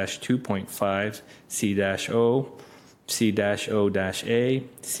 C-O-2.5, C-O, C-O-A,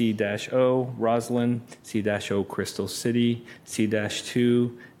 C-O Roslyn, C-O Crystal City,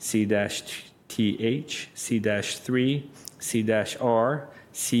 C-2, C-TH, C-3, C-R,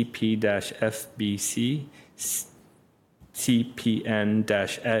 CP-FBC, CPN-FBC,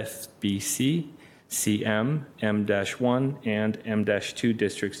 CM, M-1, and M-2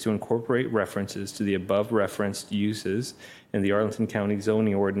 districts to incorporate references to the above referenced uses in the Arlington County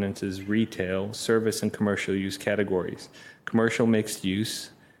Zoning Ordinance's retail, service, and commercial use categories. Commercial mixed use,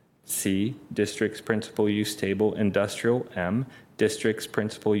 C, district's principal use table, industrial, M, district's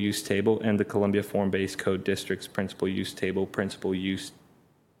principal use table, and the Columbia Form-Based Code district's principal use table, principal use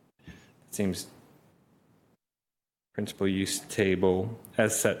table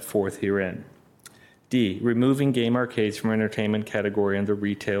as set forth herein. D, removing game arcades from entertainment category in the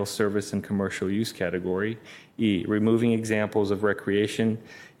retail, service, and commercial use category. E, removing examples of recreation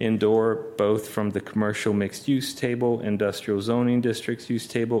indoor both from the commercial mixed use table, industrial zoning districts use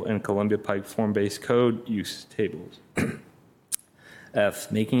table, and Columbia Pike Form-Based Code use tables.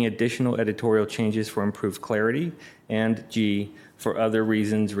 F, making additional editorial changes for improved clarity. And G, for other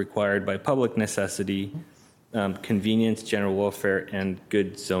reasons required by public necessity, convenience, general welfare, and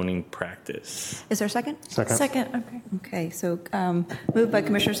good zoning practice. Is there a second? Second, okay. Okay, so moved by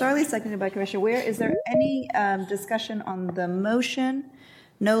Commissioner Sarli, seconded by Commissioner Ware. Is there any discussion on the motion?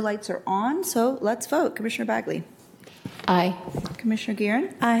 No lights are on, so let's vote. Commissioner Bagley. Aye. Commissioner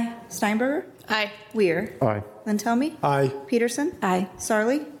Gearin? Aye. Steinberger? Aye. Weir? Aye. Lintelmi? Aye. Peterson? Aye.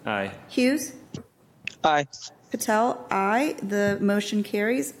 Sarli? Aye. Hughes? Aye. Patel, aye. The motion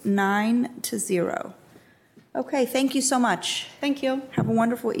carries 9-0. Okay, thank you so much. Thank you. Have a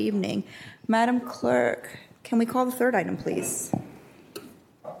wonderful evening. Madam Clerk, can we call the third item, please?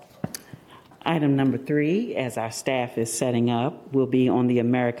 Item number 3, as our staff is setting up, will be on the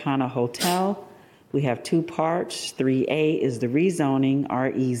Americana Hotel. We have 2 parts. 3A is the rezoning,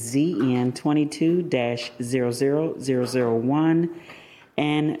 REZN 22-00001,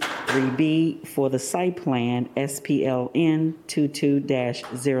 and 3B for the site plan, SPLN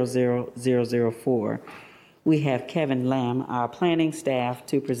 22-00004. We have Kevin Lamb, our planning staff,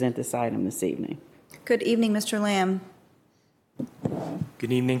 to present this item this evening. Good evening, Mr. Lamb.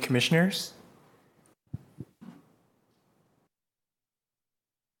 Good evening, Commissioners.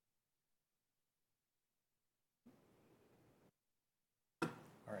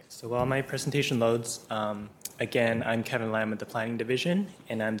 All right, so while my presentation loads, again, I'm Kevin Lamb with the Planning Division,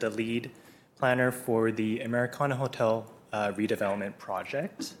 and I'm the lead planner for the Americana Hotel redevelopment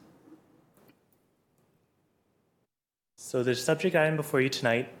project. So the subject item before you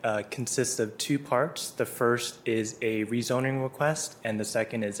tonight consists of 2 parts. The first is a rezoning request, and the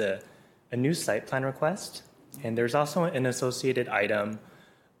second is a new site plan request. And there's also an associated item,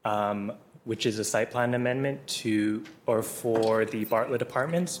 which is a site plan amendment for the Bartlett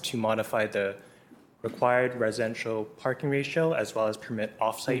Apartments to modify the required residential parking ratio as well as permit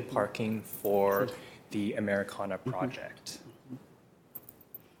off-site parking for the Americana project.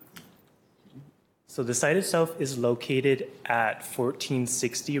 So the site itself is located at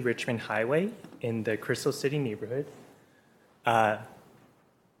 1460 Richmond Highway in the Crystal City neighborhood.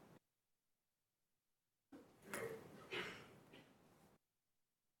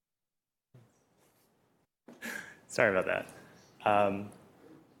 Sorry about that.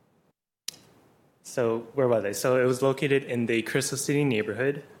 So where was I? So it was located in the Crystal City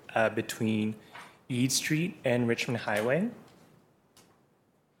neighborhood between Eade Street and Richmond Highway.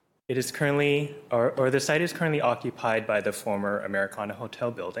 It is currently, or the site is currently occupied by the former Americana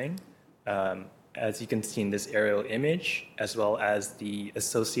Hotel building, as you can see in this aerial image, as well as the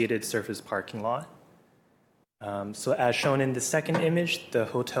associated surface parking lot. So as shown in the second image, the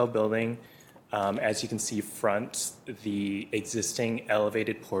hotel building, as you can see, fronts the existing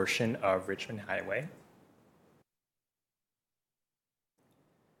elevated portion of Richmond Highway.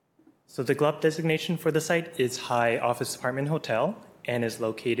 So the GLUP designation for the site is High Office Apartment Hotel, and is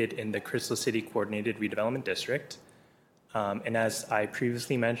located in the Crystal City Coordinated Redevelopment District. And as I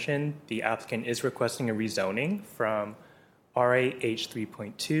previously mentioned, the applicant is requesting a rezoning from RA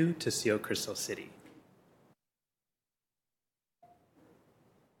H3.2 to CO Crystal City.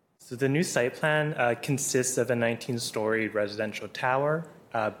 So the new site plan consists of a 19-story residential tower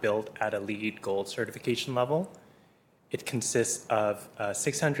built at a LEED Gold certification level. It consists of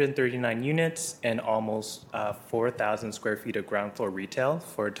 639 units and almost 4,000 square feet of ground floor retail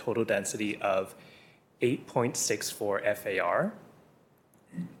for a total density of 8.64 FAR.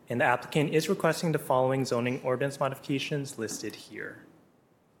 And the applicant is requesting the following zoning ordinance modifications listed here.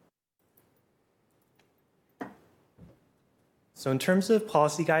 So in terms of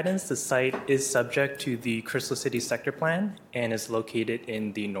policy guidance, the site is subject to the Crystal City Sector Plan and is located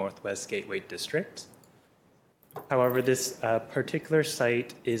in the Northwest Gateway District. However, this particular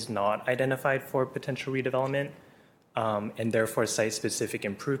site is not identified for potential redevelopment, and therefore site-specific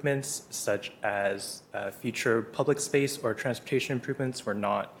improvements such as future public space or transportation improvements were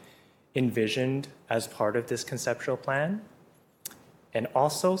not envisioned as part of this conceptual plan. And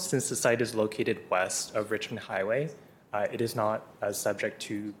also, since the site is located west of Richmond Highway, it is not subject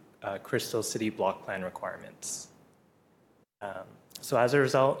to Crystal City block plan requirements. So as a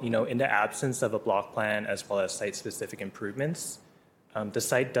result, in the absence of a block plan as well as site-specific improvements, the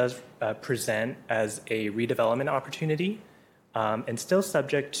site does present as a redevelopment opportunity and still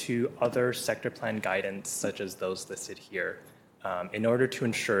subject to other sector plan guidance such as those listed here in order to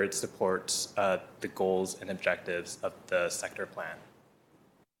ensure it supports the goals and objectives of the sector plan.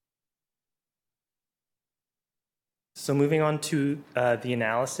 So moving on to the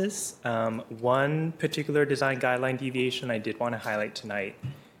analysis, one particular design guideline deviation I did want to highlight tonight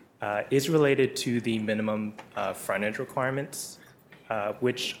is related to the minimum frontage requirements,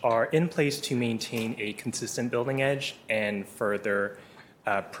 which are in place to maintain a consistent building edge and further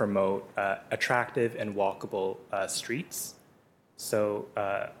promote attractive and walkable streets. So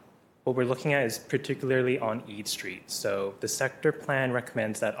what we're looking at is particularly on Eade Street. So the sector plan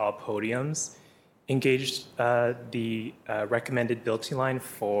recommends that all podiums engage the recommended built-to line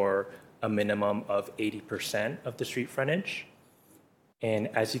for a minimum of 80% of the street frontage. And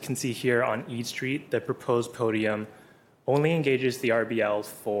as you can see here on Eid Street, the proposed podium only engages the RBL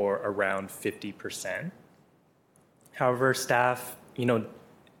for around 50%. However, staff,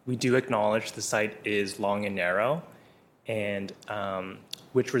 we do acknowledge the site is long and narrow, and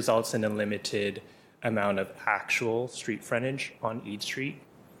which results in a limited amount of actual street frontage on Eid Street.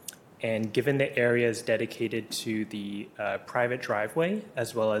 And given the area is dedicated to the private driveway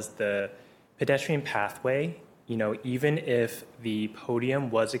as well as the pedestrian pathway, even if the podium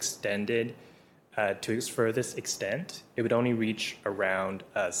was extended to its furthest extent, it would only reach around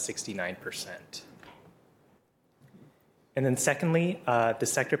 69%. And then secondly, the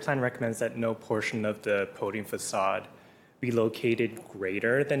sector plan recommends that no portion of the podium facade be located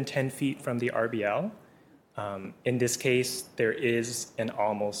greater than 10 feet from the RBL. In this case, there is an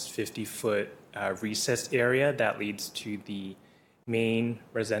almost 50-foot recessed area that leads to the main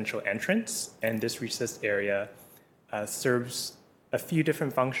residential entrance, and this recessed area serves a few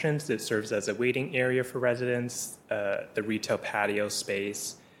different functions. It serves as a waiting area for residents, the retail patio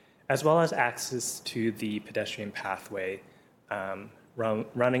space, as well as access to the pedestrian pathway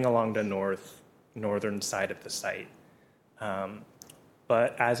running along the northern side of the site.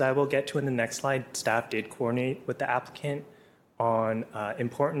 But as I will get to in the next slide, staff did coordinate with the applicant on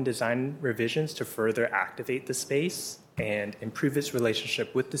important design revisions to further activate the space and improve its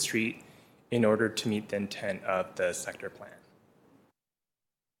relationship with the street in order to meet the intent of the sector plan.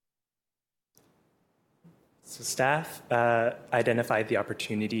 So staff identified the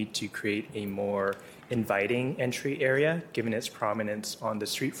opportunity to create a more inviting entry area given its prominence on the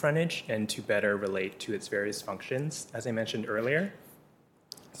street frontage and to better relate to its various functions, as I mentioned earlier.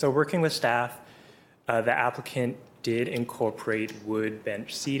 So working with staff, the applicant did incorporate wood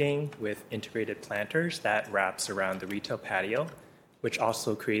bench seating with integrated planters that wraps around the retail patio, which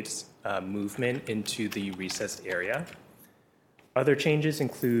also creates movement into the recessed area. Other changes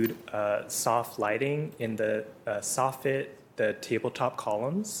include soft lighting in the soffit, the tabletop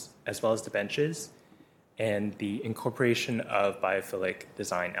columns, as well as the benches, and the incorporation of biophilic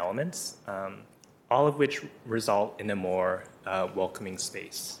design elements, all of which result in a more welcoming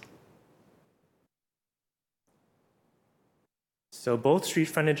space. So both street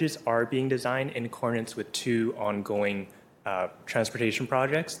frontages are being designed in accordance with two ongoing transportation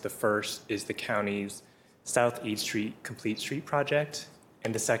projects. The first is the county's South Eid Street Complete Street project,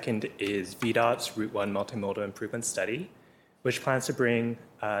 and the second is VDOT's Route 1 Multimodal Improvement Study, which plans to bring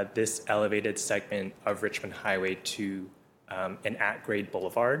this elevated segment of Richmond Highway to an at-grade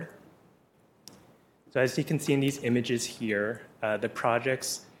boulevard. So as you can see in these images here, the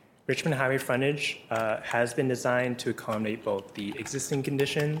project's Richmond Highway frontage has been designed to accommodate both the existing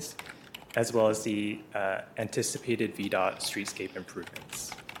conditions as well as the anticipated VDOT streetscape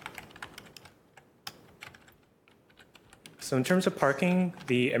improvements. So in terms of parking,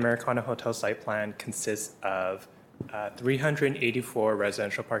 the Americana Hotel site plan consists of 384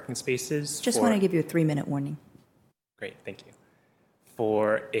 residential parking spaces. Just want to give you a 3-minute warning. Great, thank you.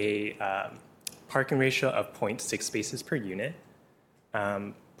 For a parking ratio of 0.6 spaces per unit.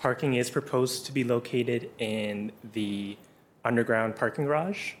 Parking is proposed to be located in the underground parking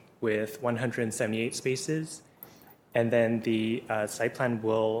garage with 178 spaces. And then the site plan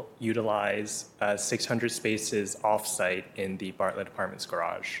will utilize 600 spaces off-site in the Bartlett Apartments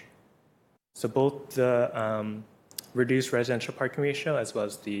garage. So both the reduced residential parking ratio as well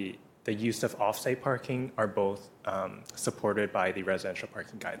as the use of off-site parking are both supported by the residential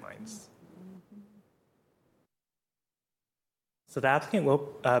parking guidelines. So the applicant will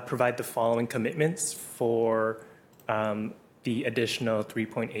provide the following commitments for the additional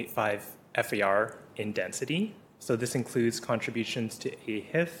 3.85 FAR in density. So this includes contributions to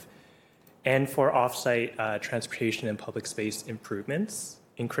AHIF and for off-site transportation and public space improvements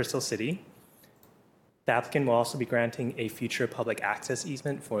in Crystal City. The applicant will also be granting a future public access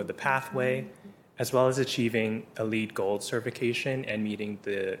easement for the pathway, as well as achieving a LEED Gold certification and meeting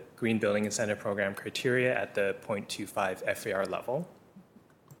the Green Building Incentive Program criteria at the 0.25 FAR level.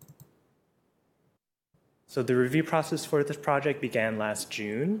 So the review process for this project began last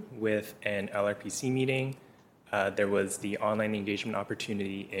June with an LRPC meeting. There was the online engagement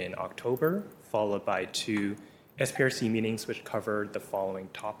opportunity in October, followed by 2 SPRC meetings which covered the following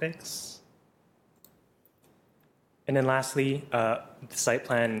topics. And then lastly, the site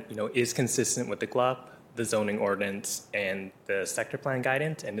plan is consistent with the GLUP, the zoning ordinance, and the sector plan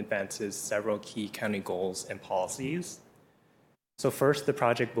guidance and advances several key county goals and policies. So first, the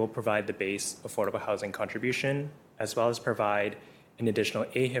project will provide the base affordable housing contribution, as well as provide an additional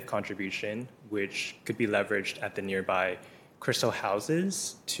AHIF contribution, which could be leveraged at the nearby Crystal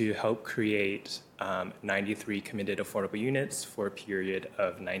Houses to help create 93 committed affordable units for a period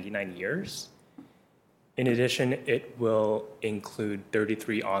of 99 years. In addition, it will include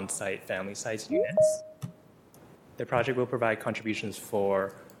 33 on-site family-sized units. The project will provide contributions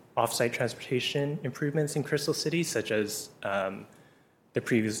for off-site transportation improvements in Crystal City, such as the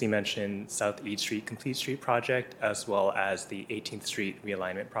previously mentioned South 8th Street Complete Street project, as well as the 18th Street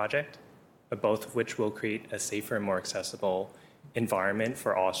realignment project, both of which will create a safer and more accessible environment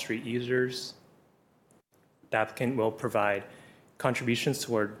for all street users. The applicant will provide contributions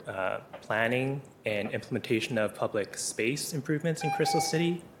toward planning and implementation of public space improvements in Crystal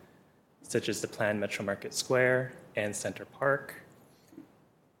City, such as the planned Metro Market Square and Center Park.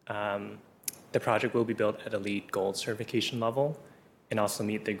 The project will be built at a LEED Gold certification level and also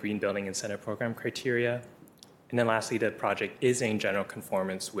meet the Green Building Incentive Program criteria. And then lastly, the project is in general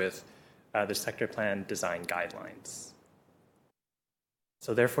conformance with the sector plan design guidelines.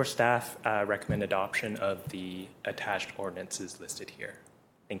 So therefore, staff recommend adoption of the attached ordinances listed here.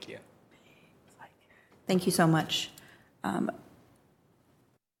 Thank you. Thank you so much. Do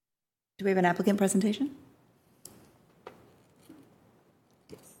we have an applicant presentation?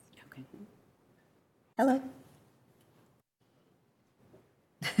 Yes. Okay. Hello.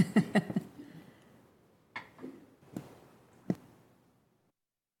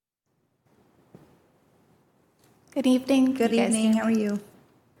 Good evening. Good evening. How are you?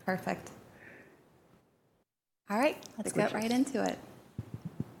 Perfect. All right, let's get right into it.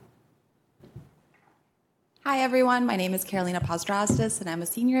 Hi, everyone. My name is Carolina Pozdrastis, and I'm a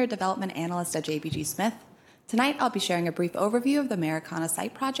Senior Development Analyst at JBG Smith. Tonight, I'll be sharing a brief overview of the Americana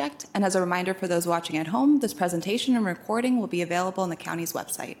site project, and as a reminder for those watching at home, this presentation and recording will be available on the county's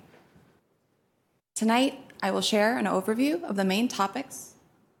website. Tonight, I will share an overview of the main topics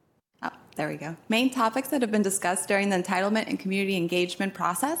that have been discussed during the entitlement and community engagement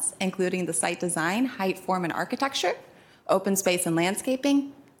process, including the site design, height, form, and architecture, open space and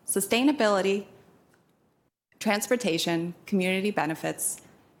landscaping, sustainability, transportation, community benefits,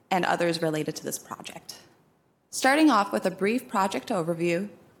 and others related to this project. Starting off with a brief project overview.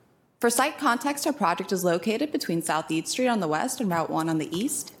 For site context, our project is located between South 8th Street on the west and Route 1 on the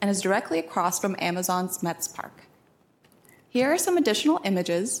east, and is directly across from Amazon's Metz Park. Here are some additional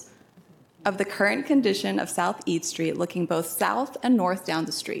images of the current condition of South 8th Street, looking both south and north down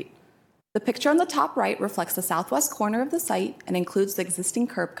the street. The picture on the top right reflects the southwest corner of the site and includes the existing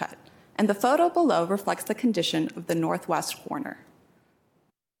curb cut, and the photo below reflects the condition of the northwest corner.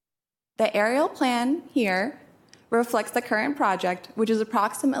 The aerial plan here reflects the current project, which is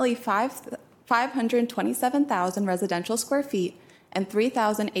approximately 527,000 residential square feet and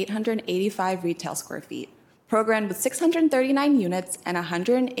 3,885 retail square feet, programmed with 639 units and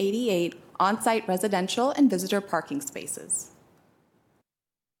 188 on-site residential and visitor parking spaces.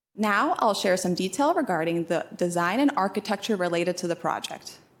 Now I'll share some detail regarding the design and architecture related to the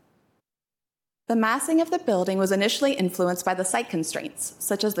project. The massing of the building was initially influenced by the site constraints,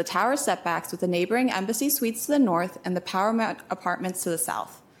 such as the tower setbacks with the neighboring Embassy Suites to the north and the Paramount Apartments to the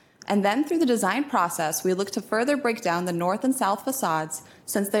south. And then through the design process, we looked to further break down the north and south facades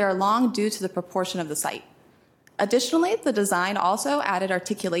since they are long due to the proportion of the site. Additionally, the design also added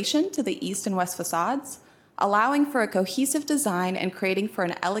articulation to the east and west facades, allowing for a cohesive design and creating for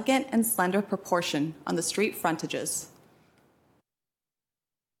an elegant and slender proportion on the street frontages.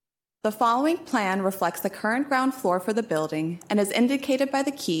 The following plan reflects the current ground floor for the building, and as indicated by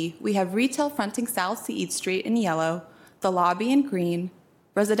the key, we have retail fronting South 8th Street in yellow, the lobby in green,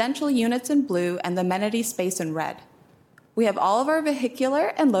 residential units in blue, and the amenity space in red. We have all of our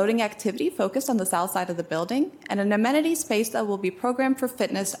vehicular and loading activity focused on the south side of the building, and an amenity space that will be programmed for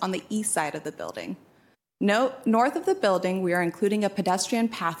fitness on the east side of the building. North of the building, we are including a pedestrian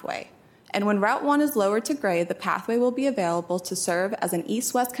pathway, and when Route 1 is lowered to grade, the pathway will be available to serve as an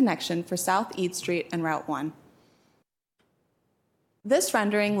east-west connection for South 8th Street and Route 1. This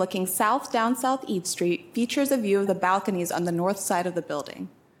rendering, looking south down South 8th Street, features a view of the balconies on the north side of the building.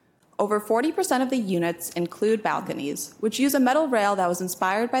 Over 40% of the units include balconies, which use a metal rail that was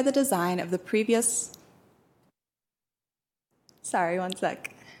inspired by the design of the previous...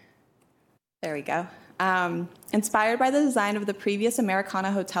 inspired by the design of the previous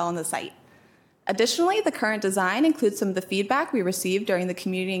Americana Hotel on the site. Additionally, the current design includes some of the feedback we received during the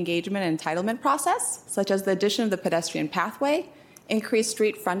community engagement and entitlement process, such as the addition of the pedestrian pathway, increased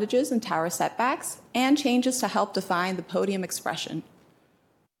street frontages and tower setbacks, and changes to help define the podium expression.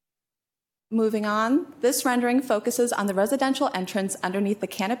 Moving on, this rendering focuses on the residential entrance underneath the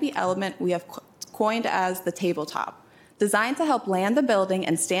canopy element we have coined as the tabletop, designed to help land the building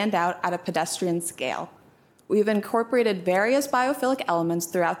and stand out at a pedestrian scale. We have incorporated various biophilic elements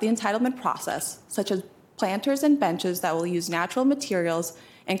throughout the entitlement process, such as planters and benches that will use natural materials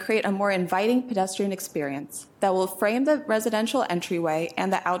and create a more inviting pedestrian experience that will frame the residential entryway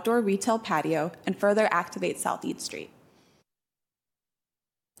and the outdoor retail patio and further activate South East Street.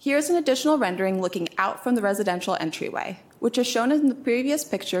 Here's an additional rendering looking out from the residential entryway, which, as shown in the previous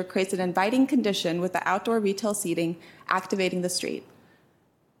picture, creates an inviting condition with the outdoor retail seating activating the street.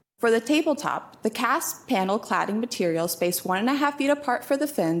 For the tabletop, the cast panel cladding material spaced 1.5 feet apart for the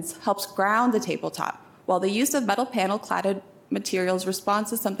fins helps ground the tabletop, while the use of metal panel cladded materials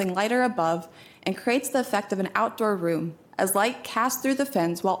responds to something lighter above and creates the effect of an outdoor room, as light casts through the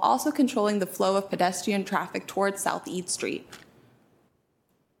fins while also controlling the flow of pedestrian traffic towards South East Street.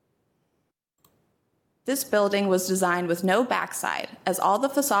 This building was designed with no backside, as all the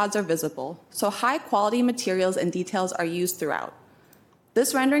facades are visible, so high-quality materials and details are used throughout.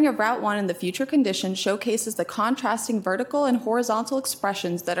 This rendering of Route 1 in the future condition showcases the contrasting vertical and horizontal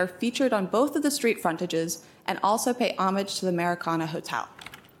expressions that are featured on both of the street frontages and also pay homage to the Americana Hotel.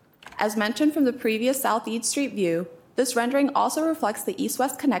 As mentioned from the previous South East Street view, this rendering also reflects the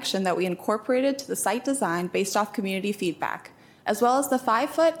east-west connection that we incorporated to the site design based off community feedback, as well as the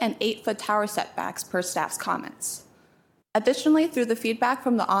 5-foot and 8-foot tower setbacks per staff's comments. Additionally, through the feedback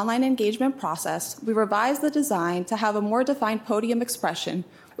from the online engagement process, we revised the design to have a more defined podium expression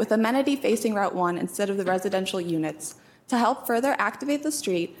with amenity facing Route 1 instead of the residential units to help further activate the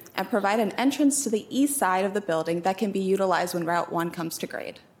street and provide an entrance to the east side of the building that can be utilized when Route 1 comes to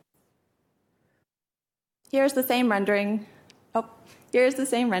grade. Here's the same rendering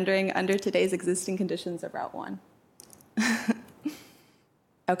under today's existing conditions of Route 1.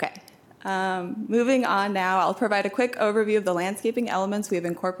 Okay. Moving on now, I'll provide a quick overview of the landscaping elements we have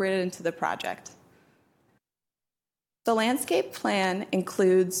incorporated into the project. The landscape plan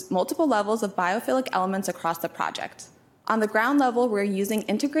includes multiple levels of biophilic elements across the project. On the ground level, we're using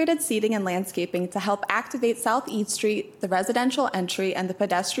integrated seating and landscaping to help activate South East Street, the residential entry, and the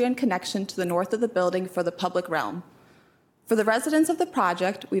pedestrian connection to the north of the building for the public realm. For the residents of the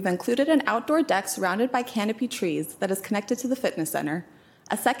project, we've included an outdoor deck surrounded by canopy trees that is connected to the fitness center,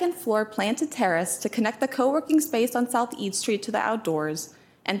 a second-floor planted terrace to connect the co-working space on South East Street to the outdoors,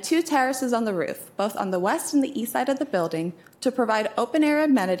 and 2 terraces on the roof, both on the west and the east side of the building, to provide open-air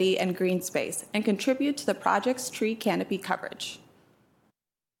amenity and green space and contribute to the project's tree canopy coverage.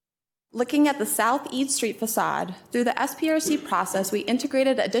 Looking at the South East Street facade, through the SPRC process, we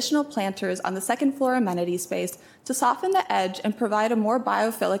integrated additional planters on the second-floor amenity space to soften the edge and provide a more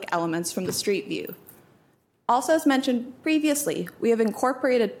biophilic elements from the street view. Also, as mentioned previously, we have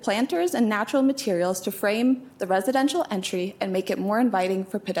incorporated planters and natural materials to frame the residential entry and make it more inviting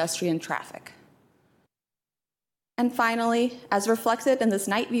for pedestrian traffic. And finally, as reflected in this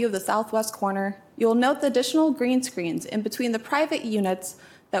night view of the southwest corner, you'll note the additional green screens in between the private units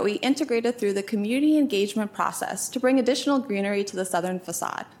that we integrated through the community engagement process to bring additional greenery to the southern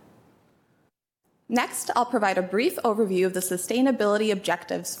facade. Next, I'll provide a brief overview of the sustainability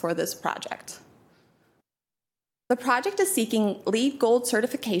objectives for this project. The project is seeking LEED Gold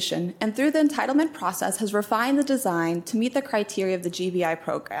certification, and through the entitlement process has refined the design to meet the criteria of the GBI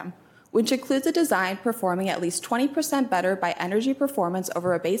program, which includes a design performing at least 20% better by energy performance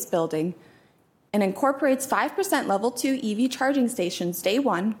over a base building, and incorporates 5% level 2 EV charging stations day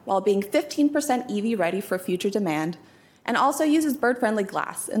one while being 15% EV ready for future demand, and also uses bird-friendly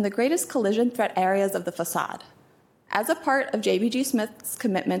glass in the greatest collision threat areas of the facade. As a part of JBG Smith's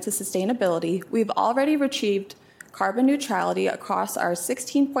commitment to sustainability, we've already achieved carbon neutrality across our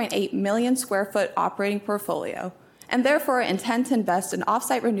 16.8 million square foot operating portfolio, and therefore intend to invest in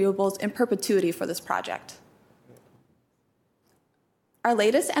off-site renewables in perpetuity for this project. Our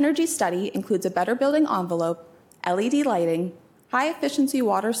latest energy study includes a better building envelope, LED lighting, high-efficiency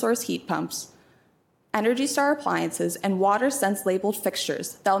water source heat pumps, Energy Star appliances, and water sense labeled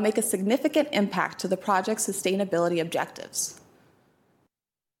fixtures that will make a significant impact to the project's sustainability objectives.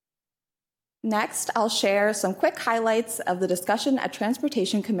 Next, I'll share some quick highlights of the discussion at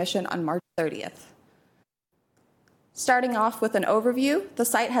Transportation Commission on March 30th. Starting off with an overview, the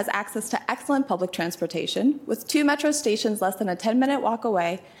site has access to excellent public transportation, with 2 metro stations less than a 10-minute walk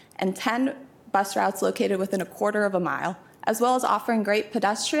away and 10 bus routes located within a quarter of a mile, as well as offering great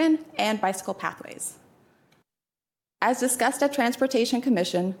pedestrian and bicycle pathways. As discussed at Transportation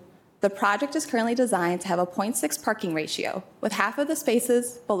Commission, the project is currently designed to have a 0.6 parking ratio, with half of the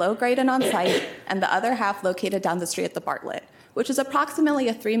spaces below grade and on site, and the other half located down the street at the Bartlett, which is approximately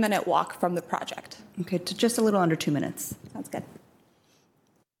a 3-minute walk from the project. Okay, to just a little under 2 minutes. Sounds good.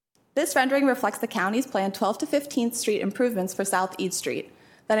 This rendering reflects the county's planned 12th to 15th Street improvements for South East Street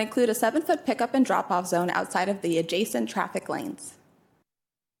that include a 7-foot pickup and drop-off zone outside of the adjacent traffic lanes.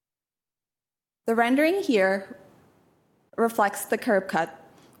 The rendering here reflects the curb cut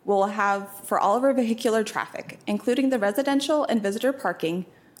we'll have for all of our vehicular traffic, including the residential and visitor parking,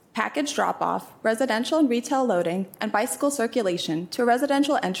 package drop-off, residential and retail loading, and bicycle circulation to a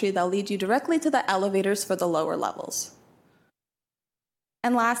residential entry that'll lead you directly to the elevators for the lower levels.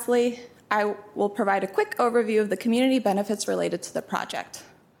 And lastly, I will provide a quick overview of the community benefits related to the project.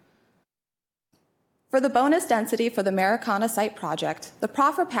 For the bonus density for the Americana site project, the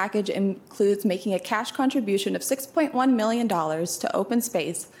proffer package includes making a cash contribution of $6.1 million to open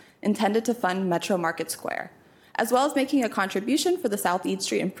space intended to fund Metro Market Square, as well as making a contribution for the South East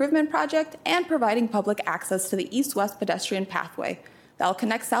Street Improvement Project and providing public access to the east-west pedestrian pathway that will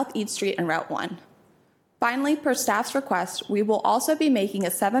connect South East Street and Route 1. Finally, per staff's request, we will also be making a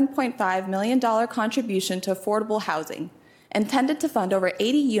 $7.5 million contribution to affordable housing, intended to fund over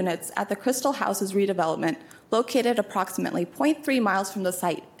 80 units at the Crystal Houses redevelopment, located approximately 0.3 miles from the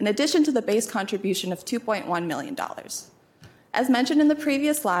site, in addition to the base contribution of $2.1 million. As mentioned in the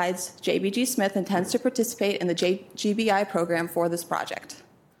previous slides, JBG Smith intends to participate in the GBI program for this project.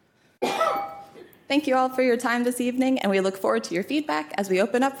 Thank you all for your time this evening, and we look forward to your feedback as we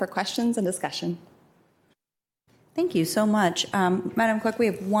open up for questions and discussion. Thank you so much. Madam Clerk, we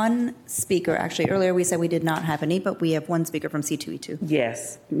have one speaker. Actually, earlier we said we did not have any, but we have one speaker from C2E2.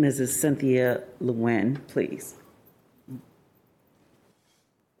 Yes, Mrs. Cynthia Lewin, please.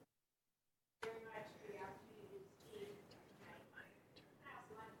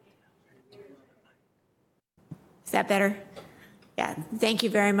 Is that better? Yeah, thank you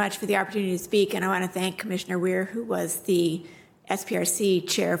very much for the opportunity to speak, and I want to thank Commissioner Weir, who was the SPRC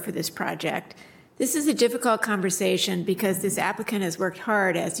chair for this project. This is a difficult conversation because this applicant has worked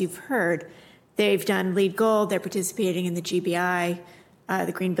hard, as you've heard. They've done LEED Gold, they're participating in the GBI,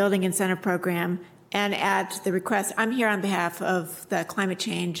 the Green Building Incentive Program, and at the request, I'm here on behalf of the Climate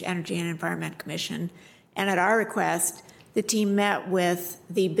Change, Energy, and Environment Commission, and at our request, the team met with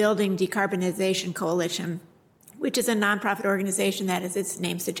the Building Decarbonization Coalition, which is a nonprofit organization that, as its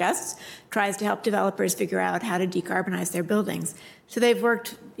name suggests, tries to help developers figure out how to decarbonize their buildings. So they've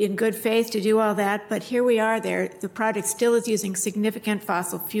worked in good faith to do all that, but here we are there. The project still is using significant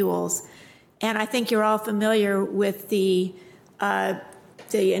fossil fuels. And I think you're all familiar with the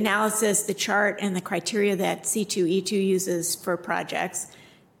analysis, the chart, and the criteria that C2E2 uses for projects.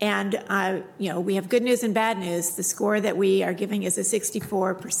 And, we have good news and bad news. The score that we are giving is a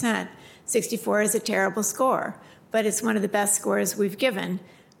 64%. 64 is a terrible score, but it's one of the best scores we've given.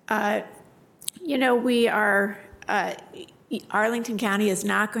 We are, Arlington County is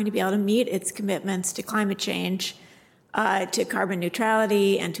not going to be able to meet its commitments to climate change, to carbon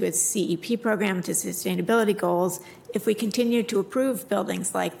neutrality, and to its CEP program, to sustainability goals if we continue to approve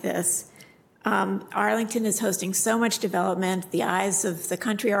buildings like this. Arlington is hosting so much development. The eyes of the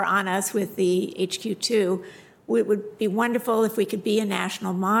country are on us with the HQ2. It would be wonderful if we could be a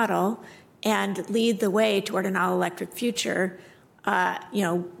national model and lead the way toward an all-electric future.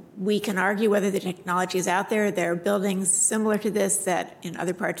 We can argue whether the technology is out there. There are buildings similar to this that in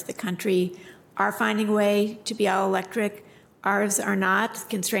other parts of the country are finding a way to be all-electric. Ours are not.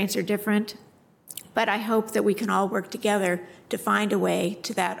 Constraints are different. But I hope that we can all work together to find a way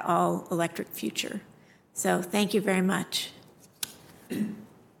to that all-electric future. So thank you very much.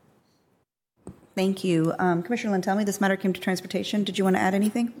 Thank you. Commissioner Lynn, tell me this matter came to transportation. Did you want to add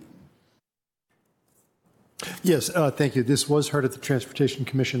anything? Yes, thank you. This was heard at the Transportation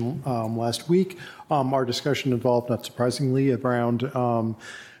Commission last week. Our discussion involved, not surprisingly, around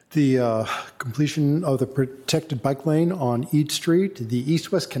the completion of the protected bike lane on East Street, the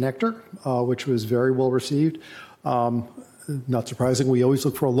east-west connector, which was very well received. Not surprising, we always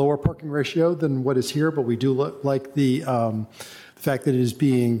look for a lower parking ratio than what is here, but we do like the fact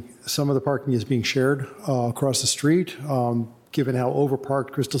that some of the parking is being shared across the street. Given how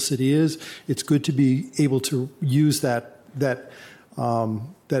overparked Crystal City is, it's good to be able to use that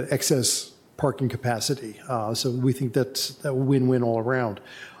excess parking capacity. So we think that's a win-win all around.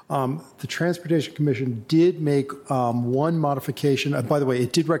 The Transportation Commission did make one modification. By the way,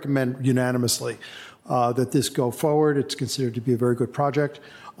 it did recommend unanimously that this go forward. It's considered to be a very good project.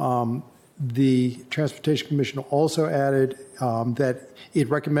 The Transportation Commission also added that it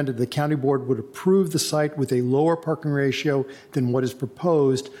recommended the county board would approve the site with a lower parking ratio than what is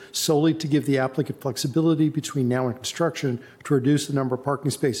proposed, solely to give the applicant flexibility between now and construction to reduce the number of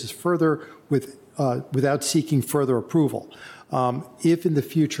parking spaces further without seeking further approval. If in the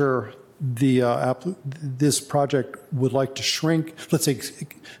future this project would like to shrink, let's say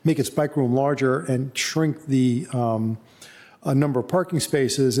make its bike room larger and shrink the a number of parking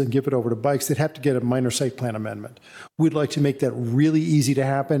spaces and give it over to bikes, they'd have to get a minor site plan amendment. We'd like to make that really easy to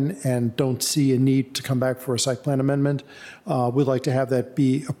happen and don't see a need to come back for a site plan amendment. We'd like to have that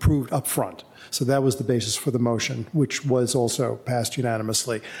be approved up front. So that was the basis for the motion, which was also passed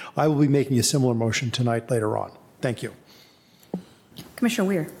unanimously. I will be making a similar motion tonight later on. Thank you. Commissioner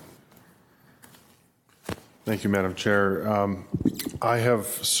Weir. Thank you, Madam Chair. I have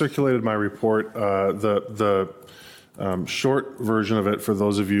circulated my report. The short version of it for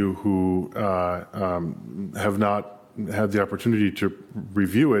those of you who have not had the opportunity to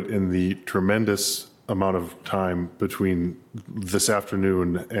review it in the tremendous amount of time between this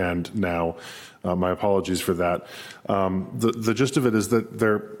afternoon and now. My apologies for that. The gist of it is that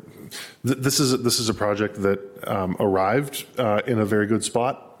this is a project that arrived in a very good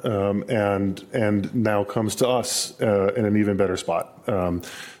spot and now comes to us in an even better spot.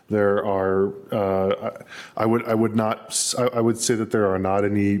 There are I would say that there are not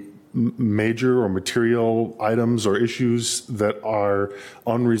any major or material items or issues that are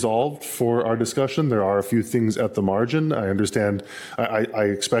unresolved for our discussion. There are a few things at the margin. I understand. I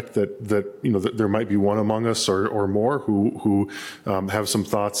expect that that there might be one among us or more who have some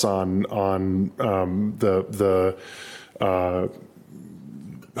thoughts on the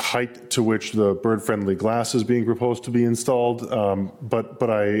height to which the bird-friendly glass is being proposed to be installed. But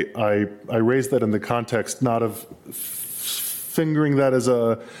I raise that in the context not of fingering that as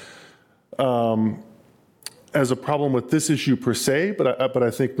a problem with this issue per se, but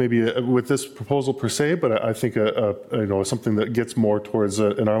I think maybe with this proposal per se, but I think something that gets more towards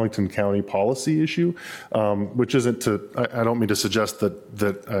an Arlington County policy issue, which isn't to. I don't mean to suggest that.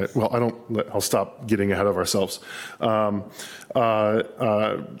 I'll stop getting ahead of ourselves.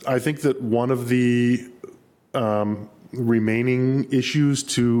 I think that one of the remaining issues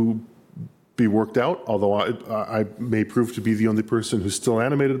to be worked out, although I may prove to be the only person who's still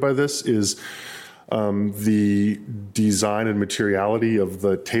animated by this, is the design and materiality of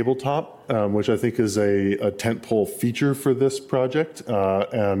the tabletop, which I think is a tentpole feature for this project.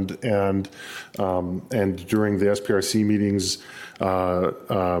 And during the SPRC meetings,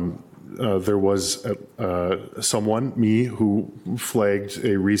 there was someone, me, who flagged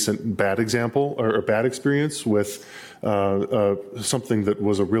a recent bad example or a bad experience with something that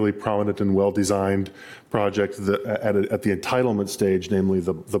was a really prominent and well-designed project that at the entitlement stage, namely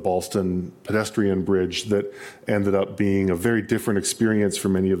the Ballston pedestrian bridge, that ended up being a very different experience for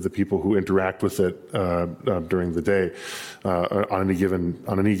many of the people who interact with it during the day, on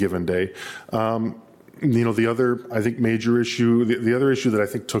any given day. The other, I think, major issue, the other issue that I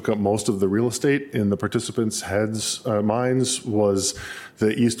think took up most of the real estate in the participants' minds was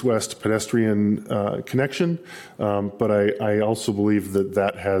the east-west pedestrian connection. But I also believe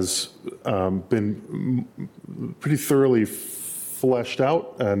that has been pretty thoroughly fleshed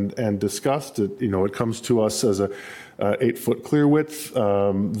out and discussed. It comes to us as a 8-foot clear width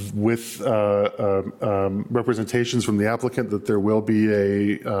with representations from the applicant that there will be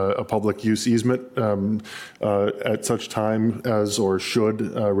a public use easement at such time as or should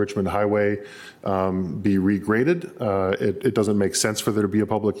Richmond Highway be regraded. It doesn't make sense for there to be a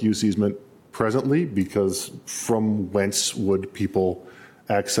public use easement presently, because from whence would people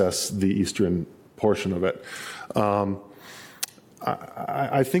access the eastern portion of it?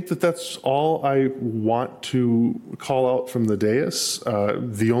 I think that's all I want to call out from the dais.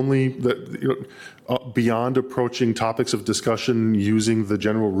 Beyond approaching topics of discussion using the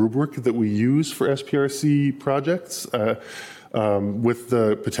general rubric that we use for SPRC projects, with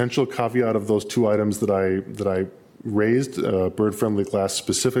the potential caveat of those two items that I raised, bird-friendly glass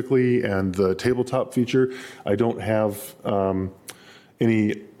specifically, and the tabletop feature, I don't have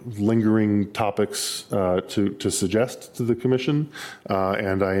any lingering topics to suggest to the commission,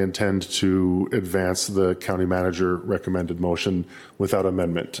 and I intend to advance the county manager recommended motion without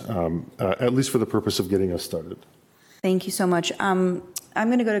amendment, at least for the purpose of getting us started. Thank you so much. I'm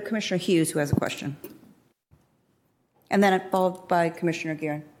going to go to Commissioner Hughes, who has a question, and then followed by Commissioner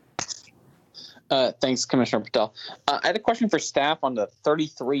Guerin. Thanks, Commissioner Patel. I had a question for staff on the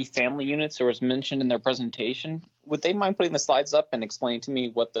 33 family units that was mentioned in their presentation. Would they mind putting the slides up and explaining to me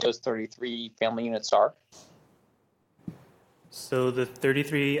what those 33 family units are? So the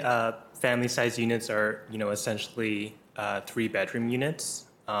 33 family size units are, essentially 3-bedroom units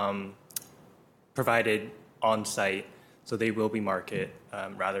provided on site. So they will be market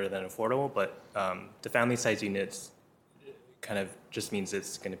rather than affordable, but the family size units kind of just means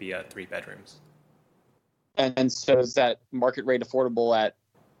it's going to be 3 bedrooms. And so is that market rate affordable at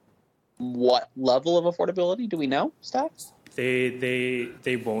what level of affordability? Do we know, staff? They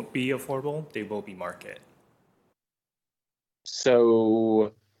won't be affordable. They will be market.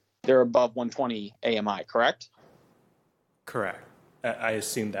 So they're above 120 AMI, correct? Correct. I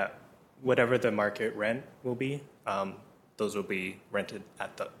assume that whatever the market rent will be, those will be rented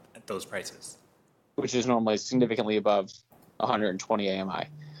at those prices. Which is normally significantly above 120 AMI.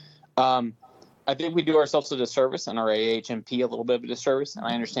 I think we do ourselves a disservice and our AHMP a little bit of a disservice. And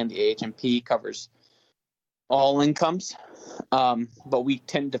I understand the AHMP covers all incomes, but we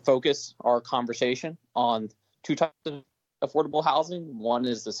tend to focus our conversation on two types of affordable housing. One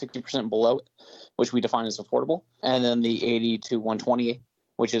is the 60% below it, which we define as affordable, and then the 80 to 120,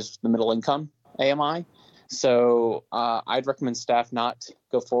 which is the middle income AMI. So I'd recommend staff not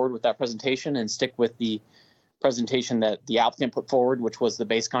go forward with that presentation and stick with the presentation that the applicant put forward, which was the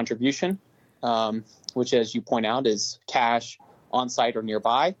base contribution, which, as you point out, is cash on site or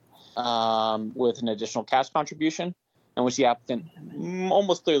nearby with an additional cash contribution, and which the applicant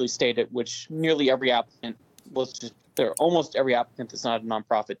almost clearly stated, which nearly every applicant almost every applicant that's not a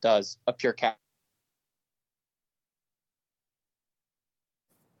nonprofit does, a pure cash.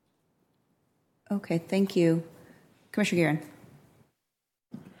 Okay, thank you. Commissioner Gearin.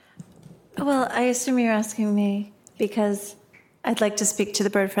 Well, I assume you're asking me because I'd like to speak to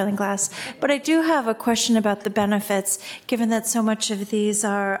the bird-friendly glass. But I do have a question about the benefits, given that so much of these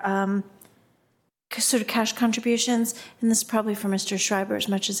are sort of cash contributions, and this is probably for Mr. Schreiber as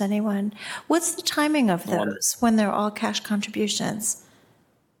much as anyone. What's the timing of those when they're all cash contributions?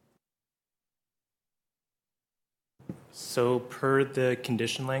 So per the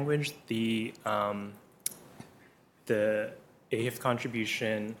condition language, the AHIF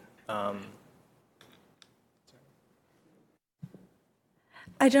contribution. I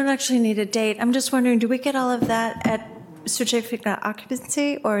don't actually need a date. I'm just wondering, do we get all of that at certificate of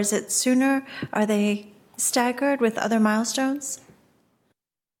occupancy, or is it sooner? Are they staggered with other milestones?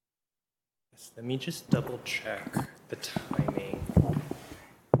 Yes, let me just double check the timing.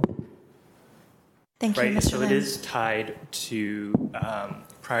 Thank you, Mr. So Lim. it is tied to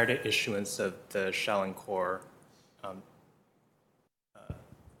prior to issuance of the Shell&Core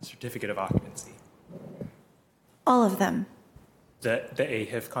certificate of occupancy. All of them? The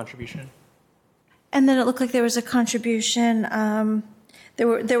AHIF contribution? And then it looked like there was a contribution, there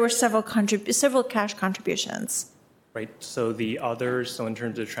were several cash contributions. Right, so the others, so in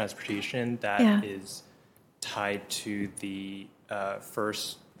terms of transportation, that is tied to the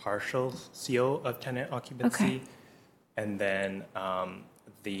first partial CO of tenant occupancy. Okay. And then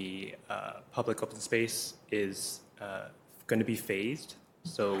the public open space is going to be phased.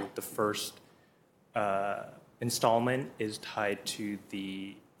 So the first installment is tied to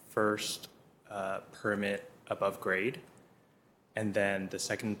the first permit above grade. And then the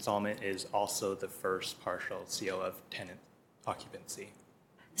second installment is also the first partial CO of tenant occupancy.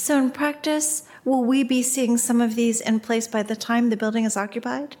 So in practice, will we be seeing some of these in place by the time the building is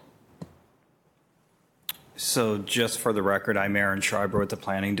occupied? So just for the record, I'm Aaron Schreiber with the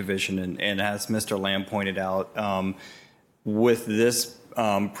Planning Division, and as Mr. Lamb pointed out, with this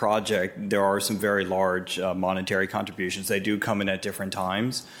project, there are some very large monetary contributions. They do come in at different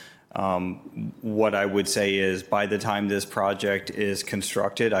times. What I would say is by the time this project is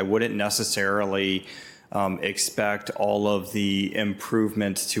constructed, I wouldn't necessarily expect all of the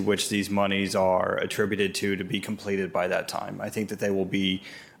improvements to which these monies are attributed to be completed by that time. I think that they will be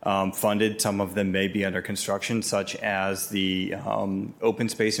funded. Some of them may be under construction, such as the open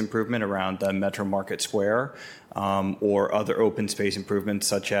space improvement around the Metro Market Square, or other open space improvements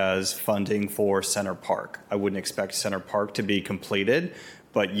such as funding for Center Park. I wouldn't expect Center Park to be completed,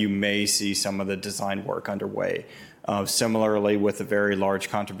 but you may see some of the design work underway. Similarly, with a very large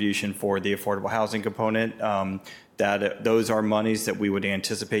contribution for the affordable housing component, those are monies that we would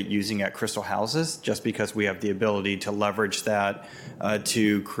anticipate using at Crystal Houses, just because we have the ability to leverage that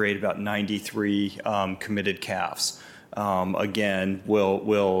to create about 93 committed CAFs. Again,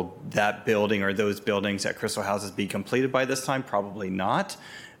 will that building or those buildings at Crystal Houses be completed by this time? Probably not,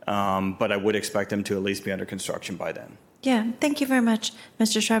 but I would expect them to at least be under construction by then. Yeah, thank you very much,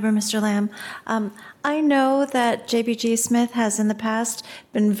 Mr. Schreiber, Mr. Lamb. I know that JBG Smith has in the past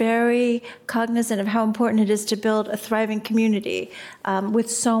been very cognizant of how important it is to build a thriving community with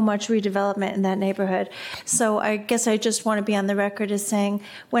so much redevelopment in that neighborhood. So I guess I just want to be on the record as saying,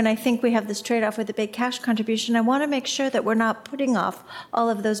 when I think we have this trade-off with a big cash contribution, I want to make sure that we're not putting off all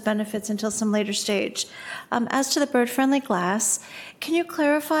of those benefits until some later stage. As to the bird-friendly glass, can you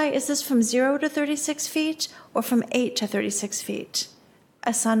clarify, is this from 0 to 36 feet or from 8 to 36 feet?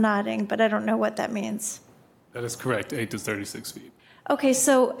 I saw nodding, but I don't know what that means. That is correct, 8 to 36 feet. Okay,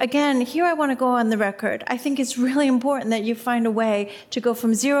 so again, here I want to go on the record. I think it's really important that you find a way to go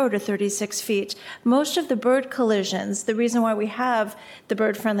from 0 to 36 feet. Most of the bird collisions, the reason why we have the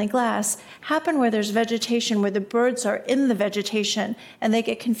bird-friendly glass, happen where there's vegetation, where the birds are in the vegetation and they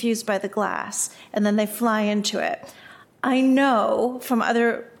get confused by the glass and then they fly into it. I know from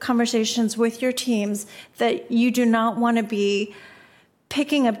other conversations with your teams that you do not want to be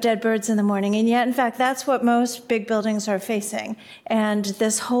picking up dead birds in the morning, and yet, in fact, that's what most big buildings are facing. And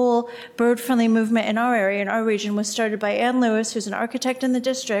this whole bird-friendly movement in our area, in our region, was started by Ann Lewis, who's an architect in the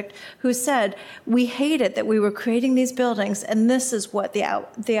district, who said, we hated that we were creating these buildings, and this is what the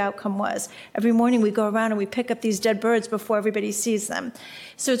outcome was. Every morning we go around and we pick up these dead birds before everybody sees them.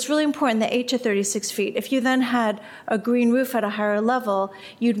 So it's really important that 8 to 36 feet. If you then had a green roof at a higher level,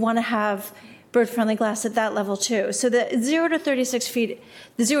 you'd want to have bird-friendly glass at that level too. So the 0 to 36 feet,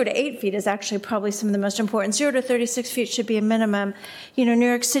 the 0 to 8 feet is actually probably some of the most important. 0 to 36 feet should be a minimum. You know, New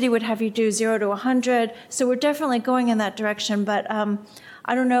York City would have you do 0 to 100. So we're definitely going in that direction. But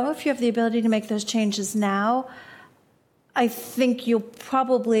I don't know if you have the ability to make those changes now. I think you'll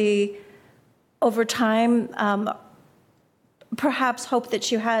probably, over time, perhaps hope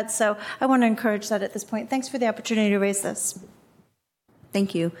that you had. So I want to encourage that at this point. Thanks for the opportunity to raise this.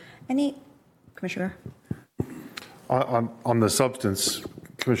 Thank you. Commissioner? On the substance,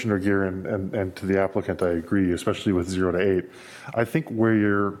 Commissioner Geer and to the applicant, I agree, especially with 0 to 8. I think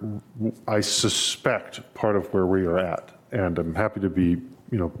I suspect part of where we are at, and I'm happy to be,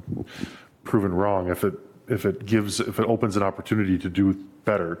 proven wrong if it opens an opportunity to do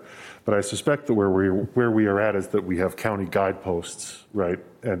better. But I suspect that where we are at is that we have county guideposts, right,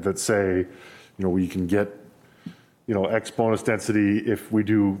 and that say, we can get X bonus density if we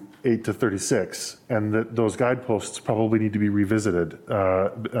do 8 to 36, and that those guideposts probably need to be revisited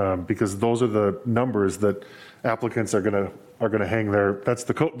because those are the numbers that applicants are going to hang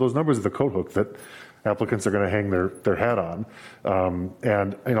those numbers are the coat hook that applicants are going to hang their hat on.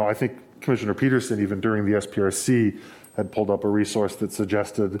 And I think Commissioner Peterson, even during the SPRC, had pulled up a resource that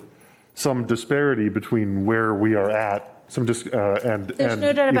suggested some disparity between where we are at. There's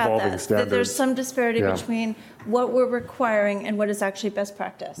no doubt about that there's some disparity between what we're requiring and what is actually best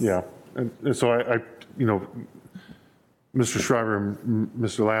practice. Yeah, and so I Mr. Schreiber and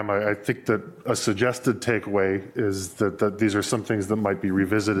Mr. Lamb, I think that a suggested takeaway is that these are some things that might be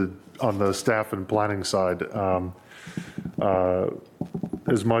revisited on the staff and planning side,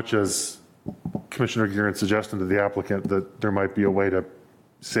 as much as Commissioner Gearan suggested to the applicant that there might be a way to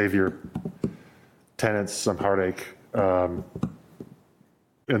save your tenants some heartache in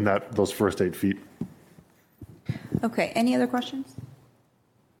those first 8 feet. Okay, any other questions?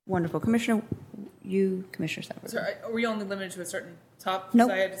 Wonderful. Commissioner Sandberg. Sorry, are we only limited to a certain top?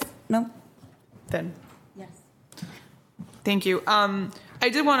 Nope. No. Then. Yes. Thank you. I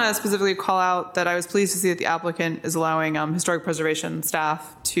did want to specifically call out that I was pleased to see that the applicant is allowing historic preservation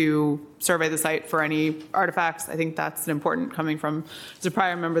staff to survey the site for any artifacts. I think that's an important, coming from as a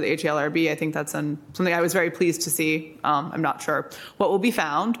prior member of the HALRB, I think that's something I was very pleased to see. I'm not sure what will be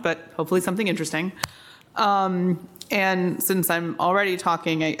found, but hopefully something interesting. And since I'm already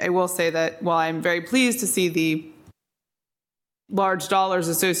talking, I will say that while I'm very pleased to see the large dollars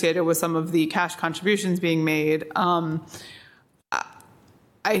associated with some of the cash contributions being made,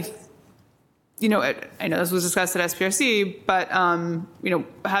 I know this was discussed at SPRC, but,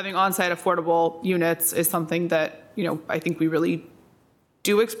 having on-site affordable units is something that, I think we really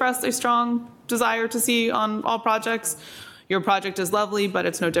do express a strong desire to see on all projects. Your project is lovely, but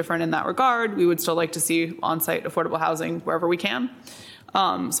it's no different in that regard. We would still like to see on-site affordable housing wherever we can.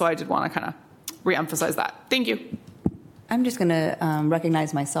 So I did want to kind of reemphasize that. Thank you. I'm just going to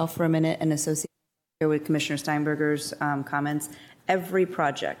recognize myself for a minute and associate here with Commissioner Steinberger's comments. Every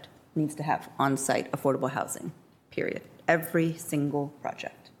project needs to have on-site affordable housing, period. Every single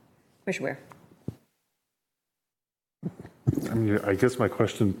project. Commissioner Ware. I guess my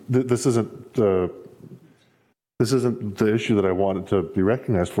question, this isn't the issue that I wanted to be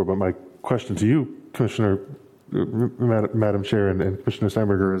recognized for, but my question to you, Commissioner, Madam Chair, and Commissioner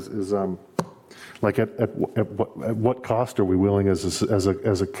Steinberger is like at what cost are we willing as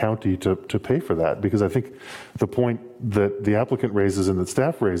a county to pay for that? Because I think the point that the applicant raises and that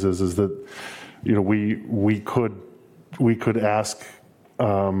staff raises is that we could ask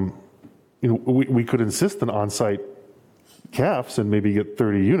we could insist on on-site CAFs and maybe get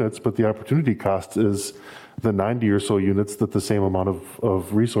 30 units, but the opportunity cost is the 90 or so units that the same amount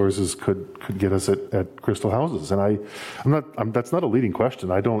of resources could get us at Crystal Houses. And that's not a leading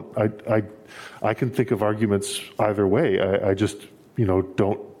question. I can think of arguments either way. I just,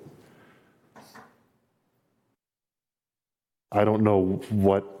 don't. I don't know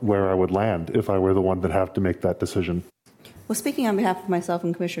where I would land if I were the one that have to make that decision. Well, speaking on behalf of myself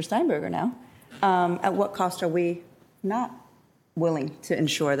and Commissioner Steinberger now, at what cost are we not willing to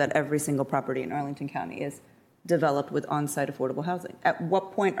ensure that every single property in Arlington County is developed with on-site affordable housing? At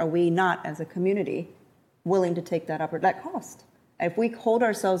what point are we not, as a community, willing to take that cost? If we hold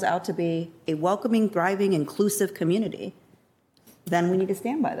ourselves out to be a welcoming, thriving, inclusive community, then we need to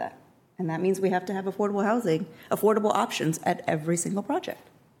stand by that. And that means we have to have affordable housing, affordable options at every single project.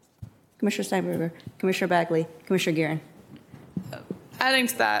 Commissioner Steinberger, Commissioner Bagley, Commissioner Guerin. Adding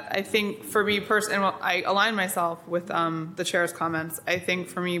to that, I think for me personally, and I align myself with the chair's comments. I think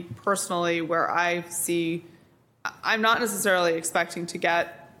for me personally, where I see, I'm not necessarily expecting to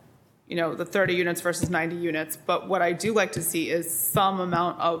get, the 30 units versus 90 units, but what I do like to see is some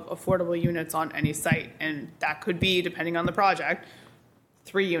amount of affordable units on any site, and that could be, depending on the project,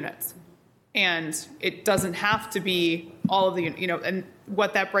 3 units. And it doesn't have to be all of the, and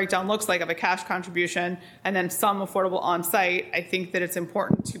what that breakdown looks like of a cash contribution and then some affordable on site. I think that it's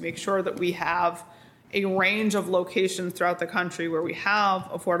important to make sure that we have a range of locations throughout the country where we have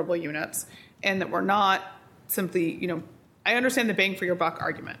affordable units and that we're not simply, I understand the bang for your buck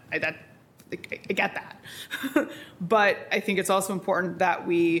argument. I get that. But I think it's also important that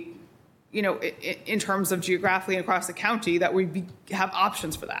we, in terms of geographically across the county, that we have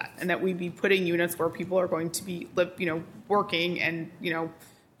options for that, and that we be putting units where people are going to be, working and,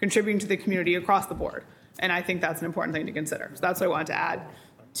 contributing to the community across the board. And I think that's an important thing to consider. So that's what I wanted to add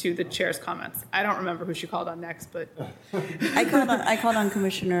to the chair's comments. I don't remember who she called on next, but I called on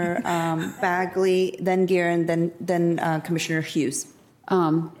Commissioner Bagley, then Guerin, then Commissioner Hughes.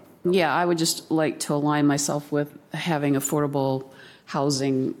 Yeah, I would just like to align myself with having affordable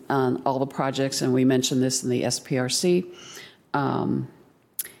housing on all the projects, and we mentioned this in the SPRC. And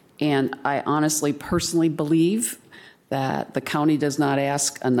I honestly, personally believe that the county does not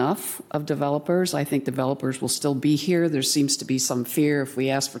ask enough of developers. I think developers will still be here. There seems to be some fear if we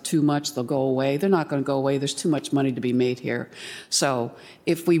ask for too much, they'll go away. They're not going to go away. There's too much money to be made here. So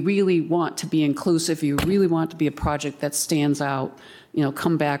if we really want to be inclusive, you really want to be a project that stands out,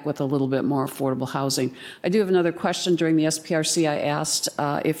 come back with a little bit more affordable housing. I do have another question. During the SPRC, I asked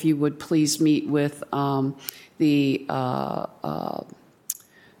if you would please meet with the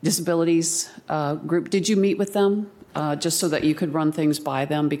disabilities group. Did you meet with them? Just so that you could run things by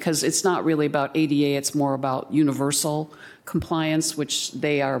them, because it's not really about ADA, it's more about universal compliance, which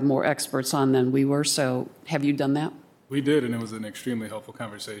they are more experts on than we were. So have you done that? We did, and it was an extremely helpful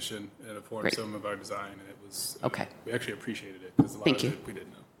conversation. It informed some of our design, and it was, okay. We actually appreciated it, because a lot of it we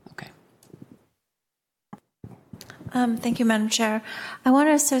didn't know. Okay. Thank you, Madam Chair. I want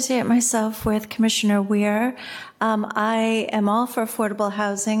to associate myself with Commissioner Weir. I am all for affordable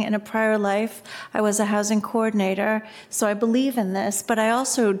housing. In a prior life, I was a housing coordinator, so I believe in this, but I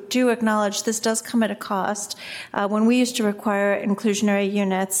also do acknowledge this does come at a cost. When we used to require inclusionary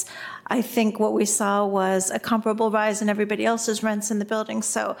units, I think what we saw was a comparable rise in everybody else's rents in the building.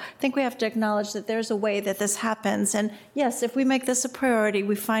 So I think we have to acknowledge that there's a way that this happens. And yes, if we make this a priority,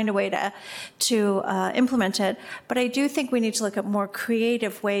 we find a way to implement it. But I do think we need to look at more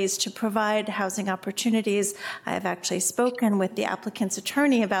creative ways to provide housing opportunities. I have actually spoken with the applicant's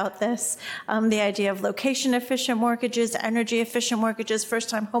attorney about this. The idea of location-efficient mortgages, energy-efficient mortgages,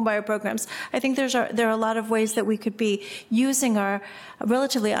 first-time homebuyer programs. I think there are a lot of ways that we could be using our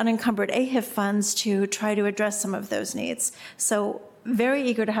relatively unencumbered AHIF funds to try to address some of those needs. So very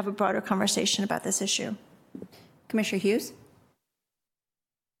eager to have a broader conversation about this issue. Commissioner Hughes?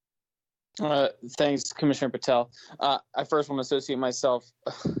 Thanks, Commissioner Patel. I first want to associate myself,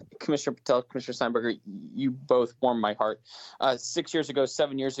 Commissioner Patel, Commissioner Steinberger, you both warm my heart. 7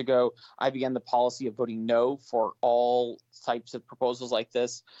 years ago, I began the policy of voting no for all types of proposals like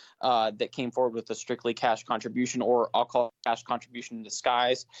this that came forward with a strictly cash contribution, or I'll call it cash contribution in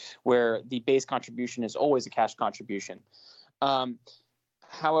disguise, where the base contribution is always a cash contribution.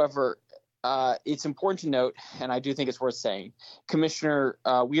 However, it's important to note, and I do think it's worth saying, Commissioner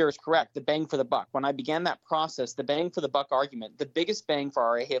Weir is correct, the bang for the buck. When I began that process, the bang for the buck argument, the biggest bang for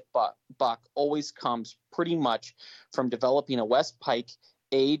our AHIF buck always comes pretty much from developing a West Pike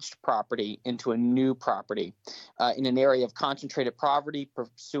aged property into a new property in an area of concentrated poverty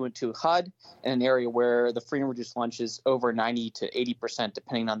pursuant to HUD, and an area where the free and reduced lunch is over 90 to 80%,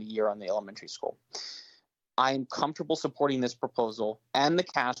 depending on the year on the elementary school. I am comfortable supporting this proposal and the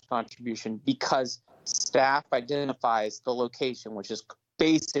cash contribution because staff identifies the location, which is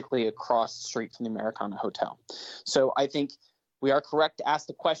basically across the street from the Americana Hotel. So I think we are correct to ask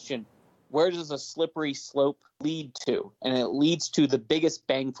the question, where does a slippery slope lead to? And it leads to the biggest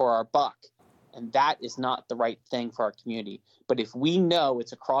bang for our buck, And that is not the right thing for our community. But if we know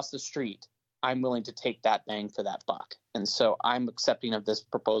it's across the street, I'm willing to take that bang for that buck. And so I'm accepting of this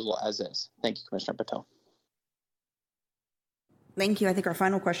proposal as is. Thank you, Commissioner Patel. Thank you. I think our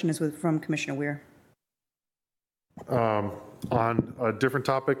final question is from Commissioner Weir. On a different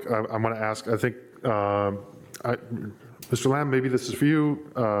topic, I'm going to ask, I think, Mr. Lamb, maybe this is for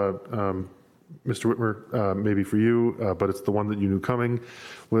you. Mr. Whitmer, maybe for you, but it's the one that you knew coming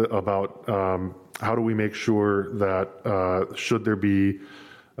about how do we make sure that should there be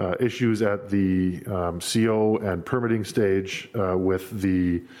issues at the CO and permitting stage with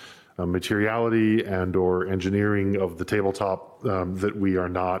the materiality and or engineering of the tabletop, that we are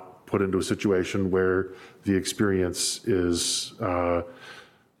not put into a situation where the experience is a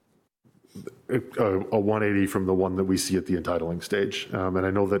 180 from the one that we see at the entitling stage. And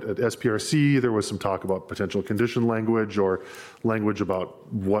I know that at SPRC, there was some talk about potential condition language or language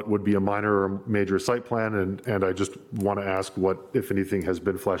about what would be a minor or major site plan. And I just want to ask what, if anything, has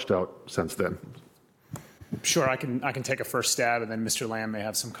been fleshed out since then. Sure, I can take a first stab, and then Mr. Lamb may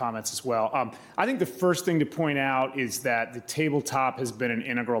have some comments as well. I think the first thing to point out is that the tabletop has been an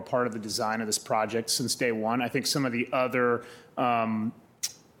integral part of the design of this project since day one. I think some of the other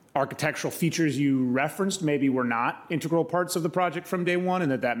architectural features you referenced maybe were not integral parts of the project from day one,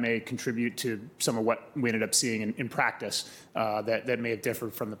 and that may contribute to some of what we ended up seeing in practice that may have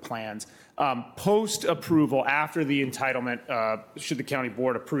differed from the plans. Post-approval, after the entitlement, should the county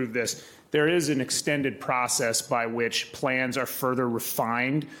board approve this, there is an extended process by which plans are further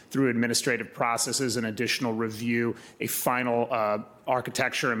refined through administrative processes and additional review. A final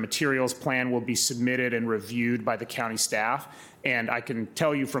architecture and materials plan will be submitted and reviewed by the county staff. And I can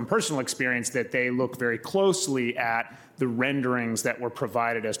tell you from personal experience that they look very closely at the renderings that were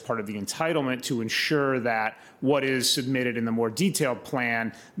provided as part of the entitlement to ensure that what is submitted in the more detailed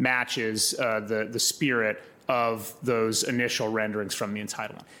plan matches the spirit of those initial renderings from the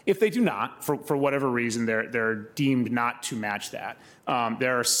entitlement. If they do not, for whatever reason, they're deemed not to match that,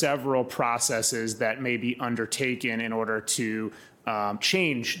 there are several processes that may be undertaken in order to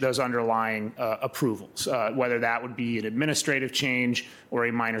change those underlying approvals, whether that would be an administrative change or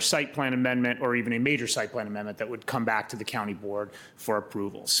a minor site plan amendment or even a major site plan amendment that would come back to the county board for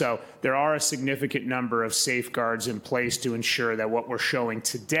approval. So there are a significant number of safeguards in place to ensure that what we're showing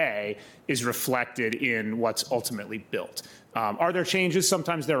today is reflected in what's ultimately built. Are there changes?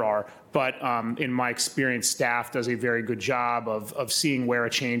 Sometimes there are, but in my experience, staff does a very good job of seeing where a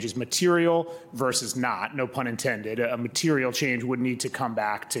change is material versus not, no pun intended. A material change would need to come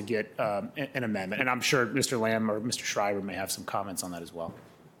back to get an amendment. And I'm sure Mr. Lamb or Mr. Schreiber may have some comments on that as well.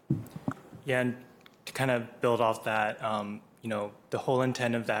 Yeah, and to kind of build off that, the whole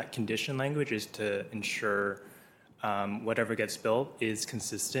intent of that condition language is to ensure whatever gets built is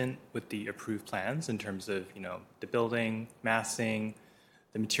consistent with the approved plans in terms of, the building, massing,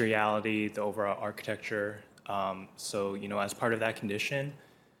 the materiality, the overall architecture. So, as part of that condition,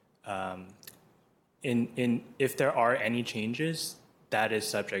 if there are any changes, that is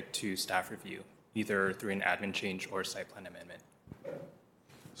subject to staff review, either through an admin change or site plan amendment.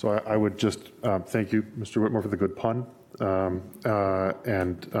 So I would just thank you, Mr. Whitmore, for the good pun. And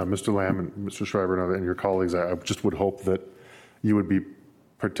Mr. Lamb and Mr. Schreiber and your colleagues, I just would hope that you would be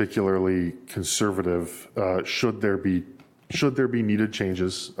particularly conservative should there be needed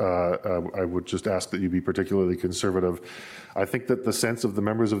changes. I would just ask that you be particularly conservative. I think that the sense of the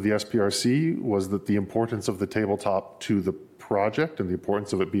members of the SPRC was that the importance of the tabletop to the project and the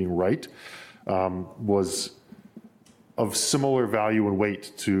importance of it being right was of similar value and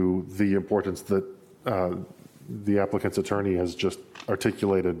weight to the importance that the applicant's attorney has just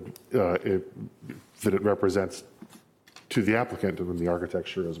articulated that it represents to the applicant and the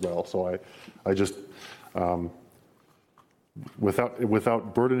architecture as well. So I just,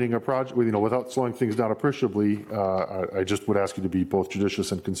 without burdening a project, without slowing things down appreciably, I just would ask you to be both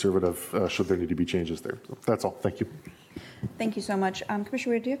judicious and conservative should there need to be changes there. So that's all. Thank you. Thank you so much.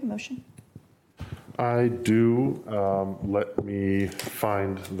 Commissioner Weir, do you have a motion? I do. Let me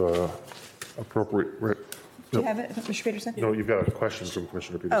find the appropriate. Do you have it, Mr. Peterson? No, you've got a question from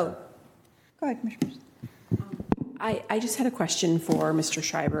Commissioner Peterson. Oh, go ahead, Commissioner Peterson. I just had a question for Mr.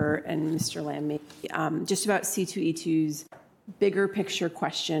 Schreiber and Mr. Lamb, just about C2E2's bigger picture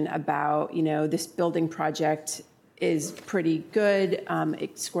question about, this building project is pretty good.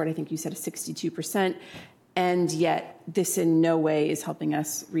 It scored, I think you said, a 62%. And yet this in no way is helping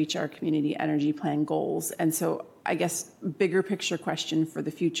us reach our community energy plan goals. And so I guess bigger picture question for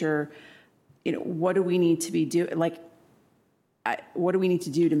the future, what do we need to be doing? What do we need to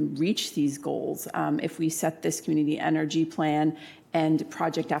do to reach these goals? If we set this community energy plan and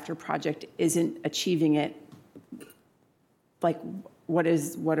project after project isn't achieving it, like what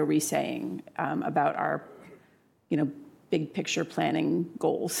are we saying about our, big picture planning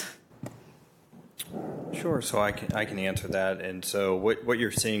goals? Sure. So I can answer that. And so what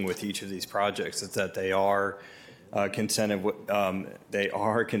you're seeing with each of these projects is that they are consistent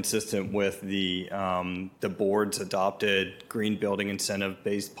with the board's adopted green building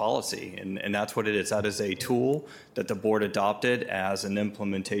incentive-based policy, and that's what it is. That is a tool that the board adopted as an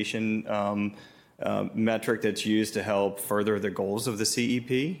implementation metric that's used to help further the goals of the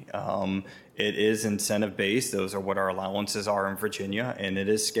CEP. It is incentive-based. Those are what our allowances are in Virginia, and it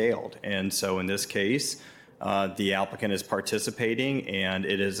is scaled. And so in this case, the applicant is participating, and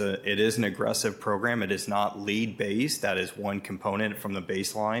it is an aggressive program. It is not lead-based. That is one component from the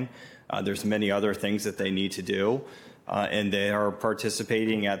baseline. There's many other things that they need to do, and they are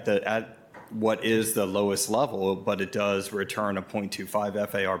participating at what is the lowest level, but it does return a 0.25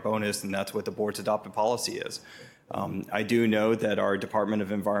 FAR bonus, and that's what the board's adopted policy is. I do know that our Department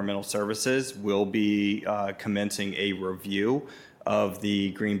of Environmental Services will be commencing a review of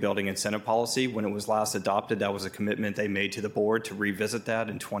the Green Building Incentive Policy. When it was last adopted, that was a commitment they made to the board to revisit that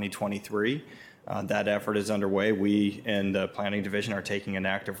in 2023. That effort is underway. We and the Planning Division are taking an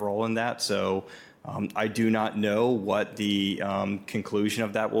active role in that. So I do not know what the conclusion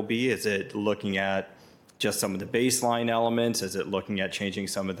of that will be. Is it looking at just some of the baseline elements? Is it looking at changing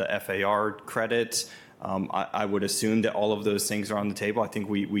some of the FAR credits? I would assume that all of those things are on the table. I think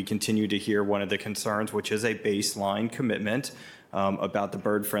we continue to hear one of the concerns, which is a baseline commitment about the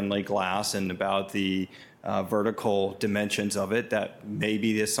bird-friendly glass and about the vertical dimensions of it. That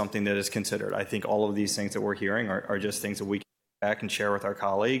maybe is something that is considered. I think all of these things that we're hearing are just things that we can go back and share with our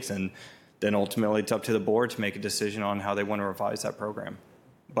colleagues, and then ultimately it's up to the board to make a decision on how they want to revise that program.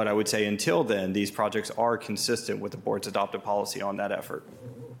 But I would say until then, these projects are consistent with the board's adopted policy on that effort.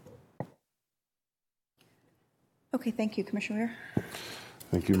 Okay, thank you, Commissioner Weir.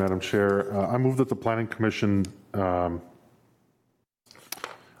 Thank you, Madam Chair. I move that the Planning Commission. I'm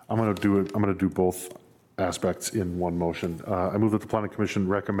going to do both aspects in one motion. I move that the Planning Commission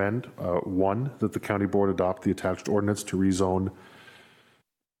recommend one, that the County Board adopt the attached ordinance to rezone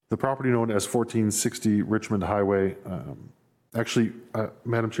the property known as 1460 Richmond Highway.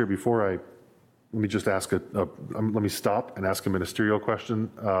 Madam Chair, let me just ask let me stop and ask a ministerial question.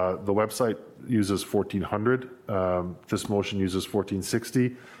 The website uses 1400. This motion uses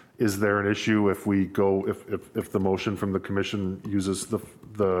 1460. Is there an issue if we go, if the motion from the commission uses the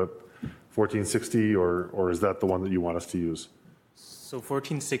 1460, or is that the one that you want us to use? So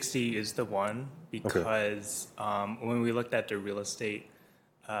 1460 is the one because when we looked at the real estate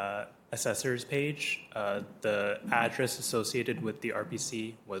assessor's page, the address associated with the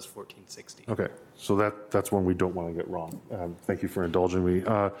RPC was 1460. Okay, so that's one we don't want to get wrong. Thank you for indulging me.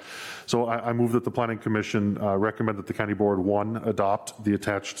 So I move that the Planning Commission recommend that the County Board, one, adopt the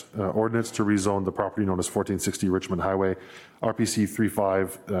attached ordinance to rezone the property known as 1460 Richmond Highway, RPC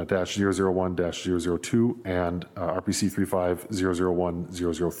 35-001-002 and RPC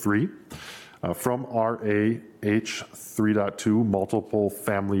 35-001-003. From RAH 3.2 multiple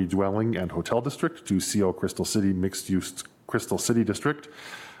family dwelling and hotel district to CO Crystal City mixed use Crystal City district,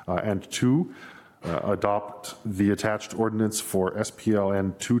 and two, adopt the attached ordinance for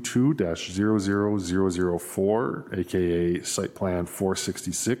SPLN 22-00004, aka Site Plan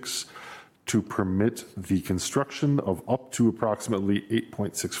 466, to permit the construction of up to approximately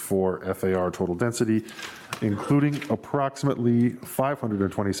 8.64 FAR total density, including approximately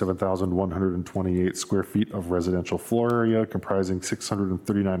 527,128 square feet of residential floor area comprising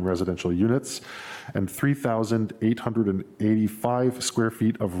 639 residential units and 3,885 square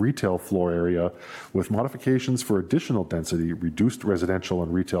feet of retail floor area, with modifications for additional density, reduced residential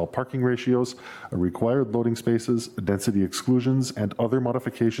and retail parking ratios, required loading spaces, density exclusions, and other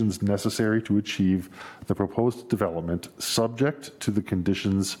modifications necessary to achieve the proposed development, subject to the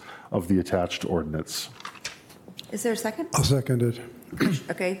conditions of the attached ordinance. Is there a second? I'll second it.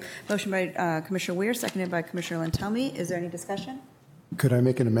 Okay, motion by Commissioner Weir, seconded by Commissioner Lantelmi. Is there any discussion? Could I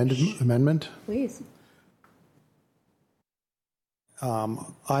make an amendment? Please.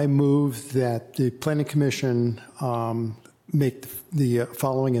 I move that the Planning Commission make the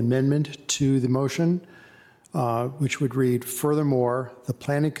following amendment to the motion, which would read, furthermore, the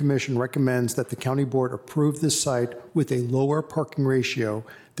Planning Commission recommends that the County Board approve this site with a lower parking ratio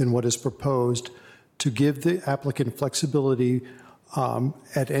than what is proposed to give the applicant flexibility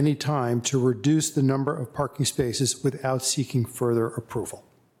at any time to reduce the number of parking spaces without seeking further approval.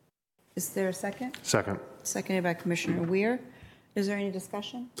 Is there a second? Second. Seconded by Commissioner Weir. Is there any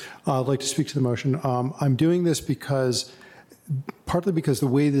discussion? I'd like to speak to the motion. I'm doing this because partly because the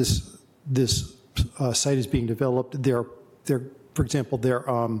way this site is being developed, for example, their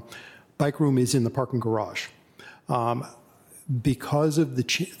bike room is in the parking garage. Because of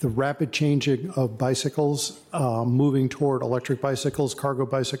the rapid changing of bicycles, moving toward electric bicycles, cargo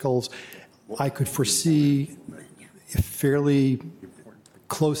bicycles, I could foresee fairly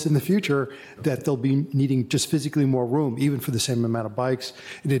close in the future that they'll be needing just physically more room, even for the same amount of bikes,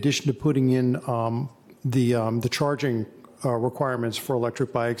 in addition to putting in the charging requirements for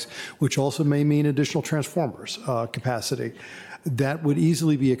electric bikes, which also may mean additional transformers capacity. That would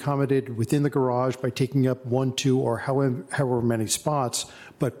easily be accommodated within the garage by taking up 1, 2, or however many spots.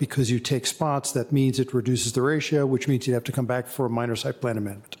 But because you take spots, that means it reduces the ratio, which means you'd have to come back for a minor site plan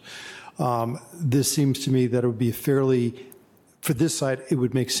amendment. This seems to me that it would be for this site, it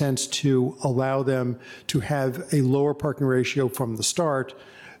would make sense to allow them to have a lower parking ratio from the start,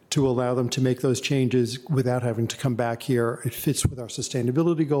 to allow them to make those changes without having to come back here. It fits with our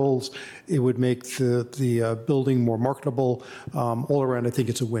sustainability goals. It would make the building more marketable. All around, I think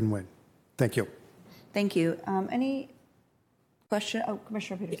it's a win-win. Thank you. Thank you. Any question? Oh,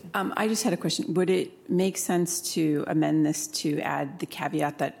 Commissioner Peterson. I just had a question. Would it make sense to amend this to add the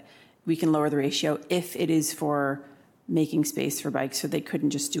caveat that we can lower the ratio if it is for making space for bikes, so they couldn't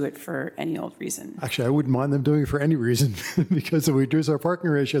just do it for any old reason? Actually, I wouldn't mind them doing it for any reason because if we reduce our parking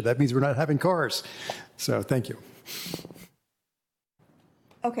ratio, that means we're not having cars. So thank you.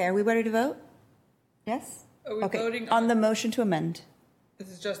 Okay, are we ready to vote? Yes? Are we voting on the motion to amend? This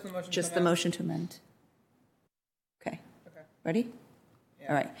is just the motion Just to the amend? motion to amend. Okay. Ready?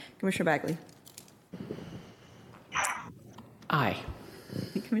 All right. Commissioner Bagley. Aye.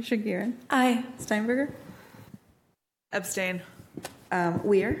 Commissioner Gearin. Aye. Steinberger. Abstain.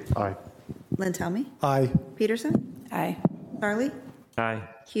 Weir. Aye. Lintelmi. Aye. Peterson. Aye. Charlie. Aye.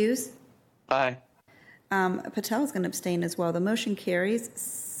 Hughes. Aye. Patel is going to abstain as well. The motion carries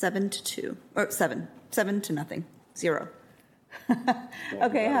 7-2, or 7 to nothing, 0.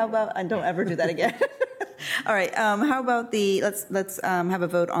 Okay, how about, and don't ever do that again. All right, how about let's have a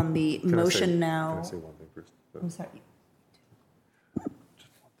vote on the motion now. Can I say one thing first? I'm sorry.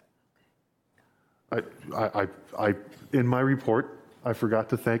 I in my report, I forgot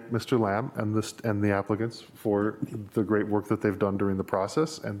to thank Mr. Lamb and the applicants for the great work that they've done during the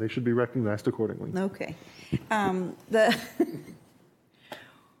process, and they should be recognized accordingly. Okay.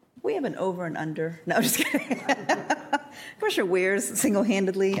 We have an over and under. No, just kidding. Commissioner Weir's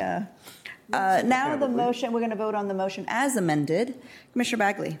single-handedly. Now the motion, we're going to vote on the motion as amended. Commissioner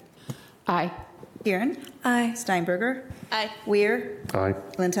Bagley. Aye. Gearin. Aye. Steinberger. Aye. Weir. Aye.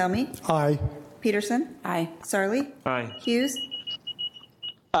 Lintelmi. Aye. Peterson. Aye. Sarli. Aye. Hughes.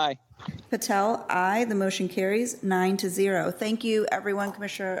 Aye. Patel, aye. The motion carries 9-0. Thank you, everyone,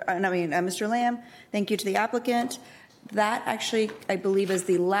 Mr. Lamb. Thank you to the applicant. That actually, I believe, is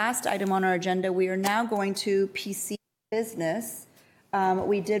the last item on our agenda. We are now going to PC business.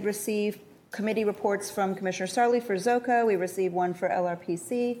 We did receive committee reports from Commissioner Sarli for ZOCA. We received one for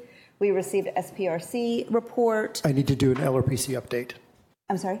LRPC. We received SPRC report. I need to do an LRPC update.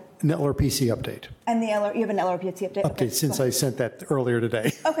 I'm sorry? An LRPC update. And you have an LRPC update? Okay, Since I sent that earlier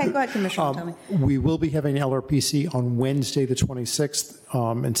today. Okay, go ahead, Commissioner. Tell me. We will be having LRPC on Wednesday, the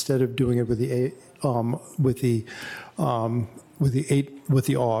 26th, instead of doing it with the AUG.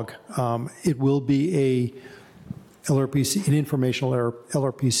 It will be a LRPC, an informational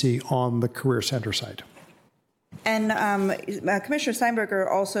LRPC on the Career Center side. And Commissioner Steinberger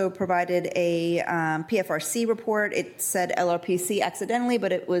also provided a PFRC report. It said LRPC accidentally,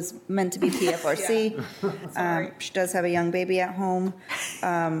 but it was meant to be PFRC. She does have a young baby at home.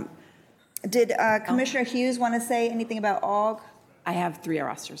 Did Commissioner Hughes want to say anything about AUG? I have 3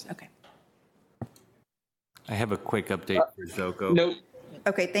 rosters. Okay. I have a quick update for ZOCO. Nope.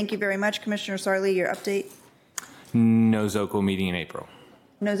 Okay, thank you very much, Commissioner Sarli. Your update? No ZOCO meeting in April.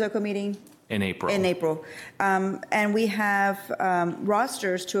 No ZOCO meeting? In April. In April. And we have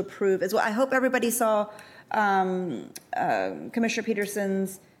rosters to approve as well. I hope everybody saw Commissioner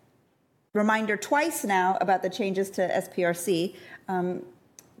Peterson's reminder twice now about the changes to SPRC.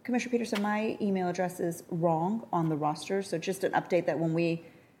 Commissioner Peterson, my email address is wrong on the roster, so just an update that when we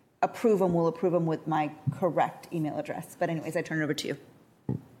approve them, we'll approve them with my correct email address. But anyways, I turn it over to you.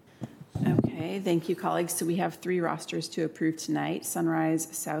 Okay, thank you, colleagues. So we have 3 rosters to approve tonight: Sunrise,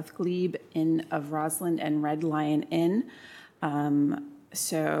 South Glebe, Inn of Roslyn, and Red Lion Inn.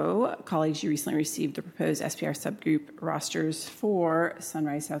 So, colleagues, you recently received the proposed SPR subgroup rosters for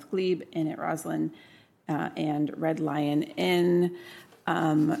Sunrise, South Glebe, Inn at Roslyn, and Red Lion Inn.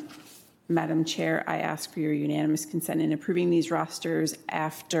 Madam Chair, I ask for your unanimous consent in approving these rosters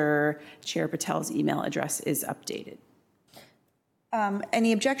after Chair Patel's email address is updated.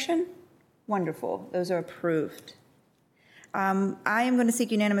 Any objection? Wonderful. Those are approved. I am going to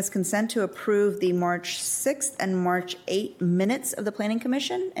seek unanimous consent to approve the March 6th and March 8th minutes of the Planning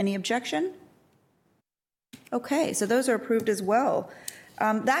Commission. Any objection? Okay, so those are approved as well.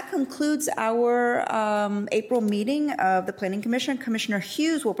 That concludes our April meeting of the Planning Commission. Commissioner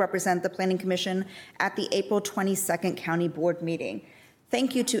Hughes will represent the Planning Commission at the April 22nd County Board meeting.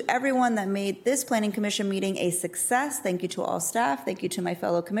 Thank you to everyone that made this Planning Commission meeting a success. Thank you to all staff. Thank you to my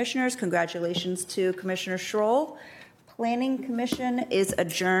fellow commissioners. Congratulations to Commissioner Schroll. Planning Commission is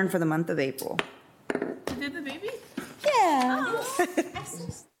adjourned for the month of April. Did the baby? Yeah.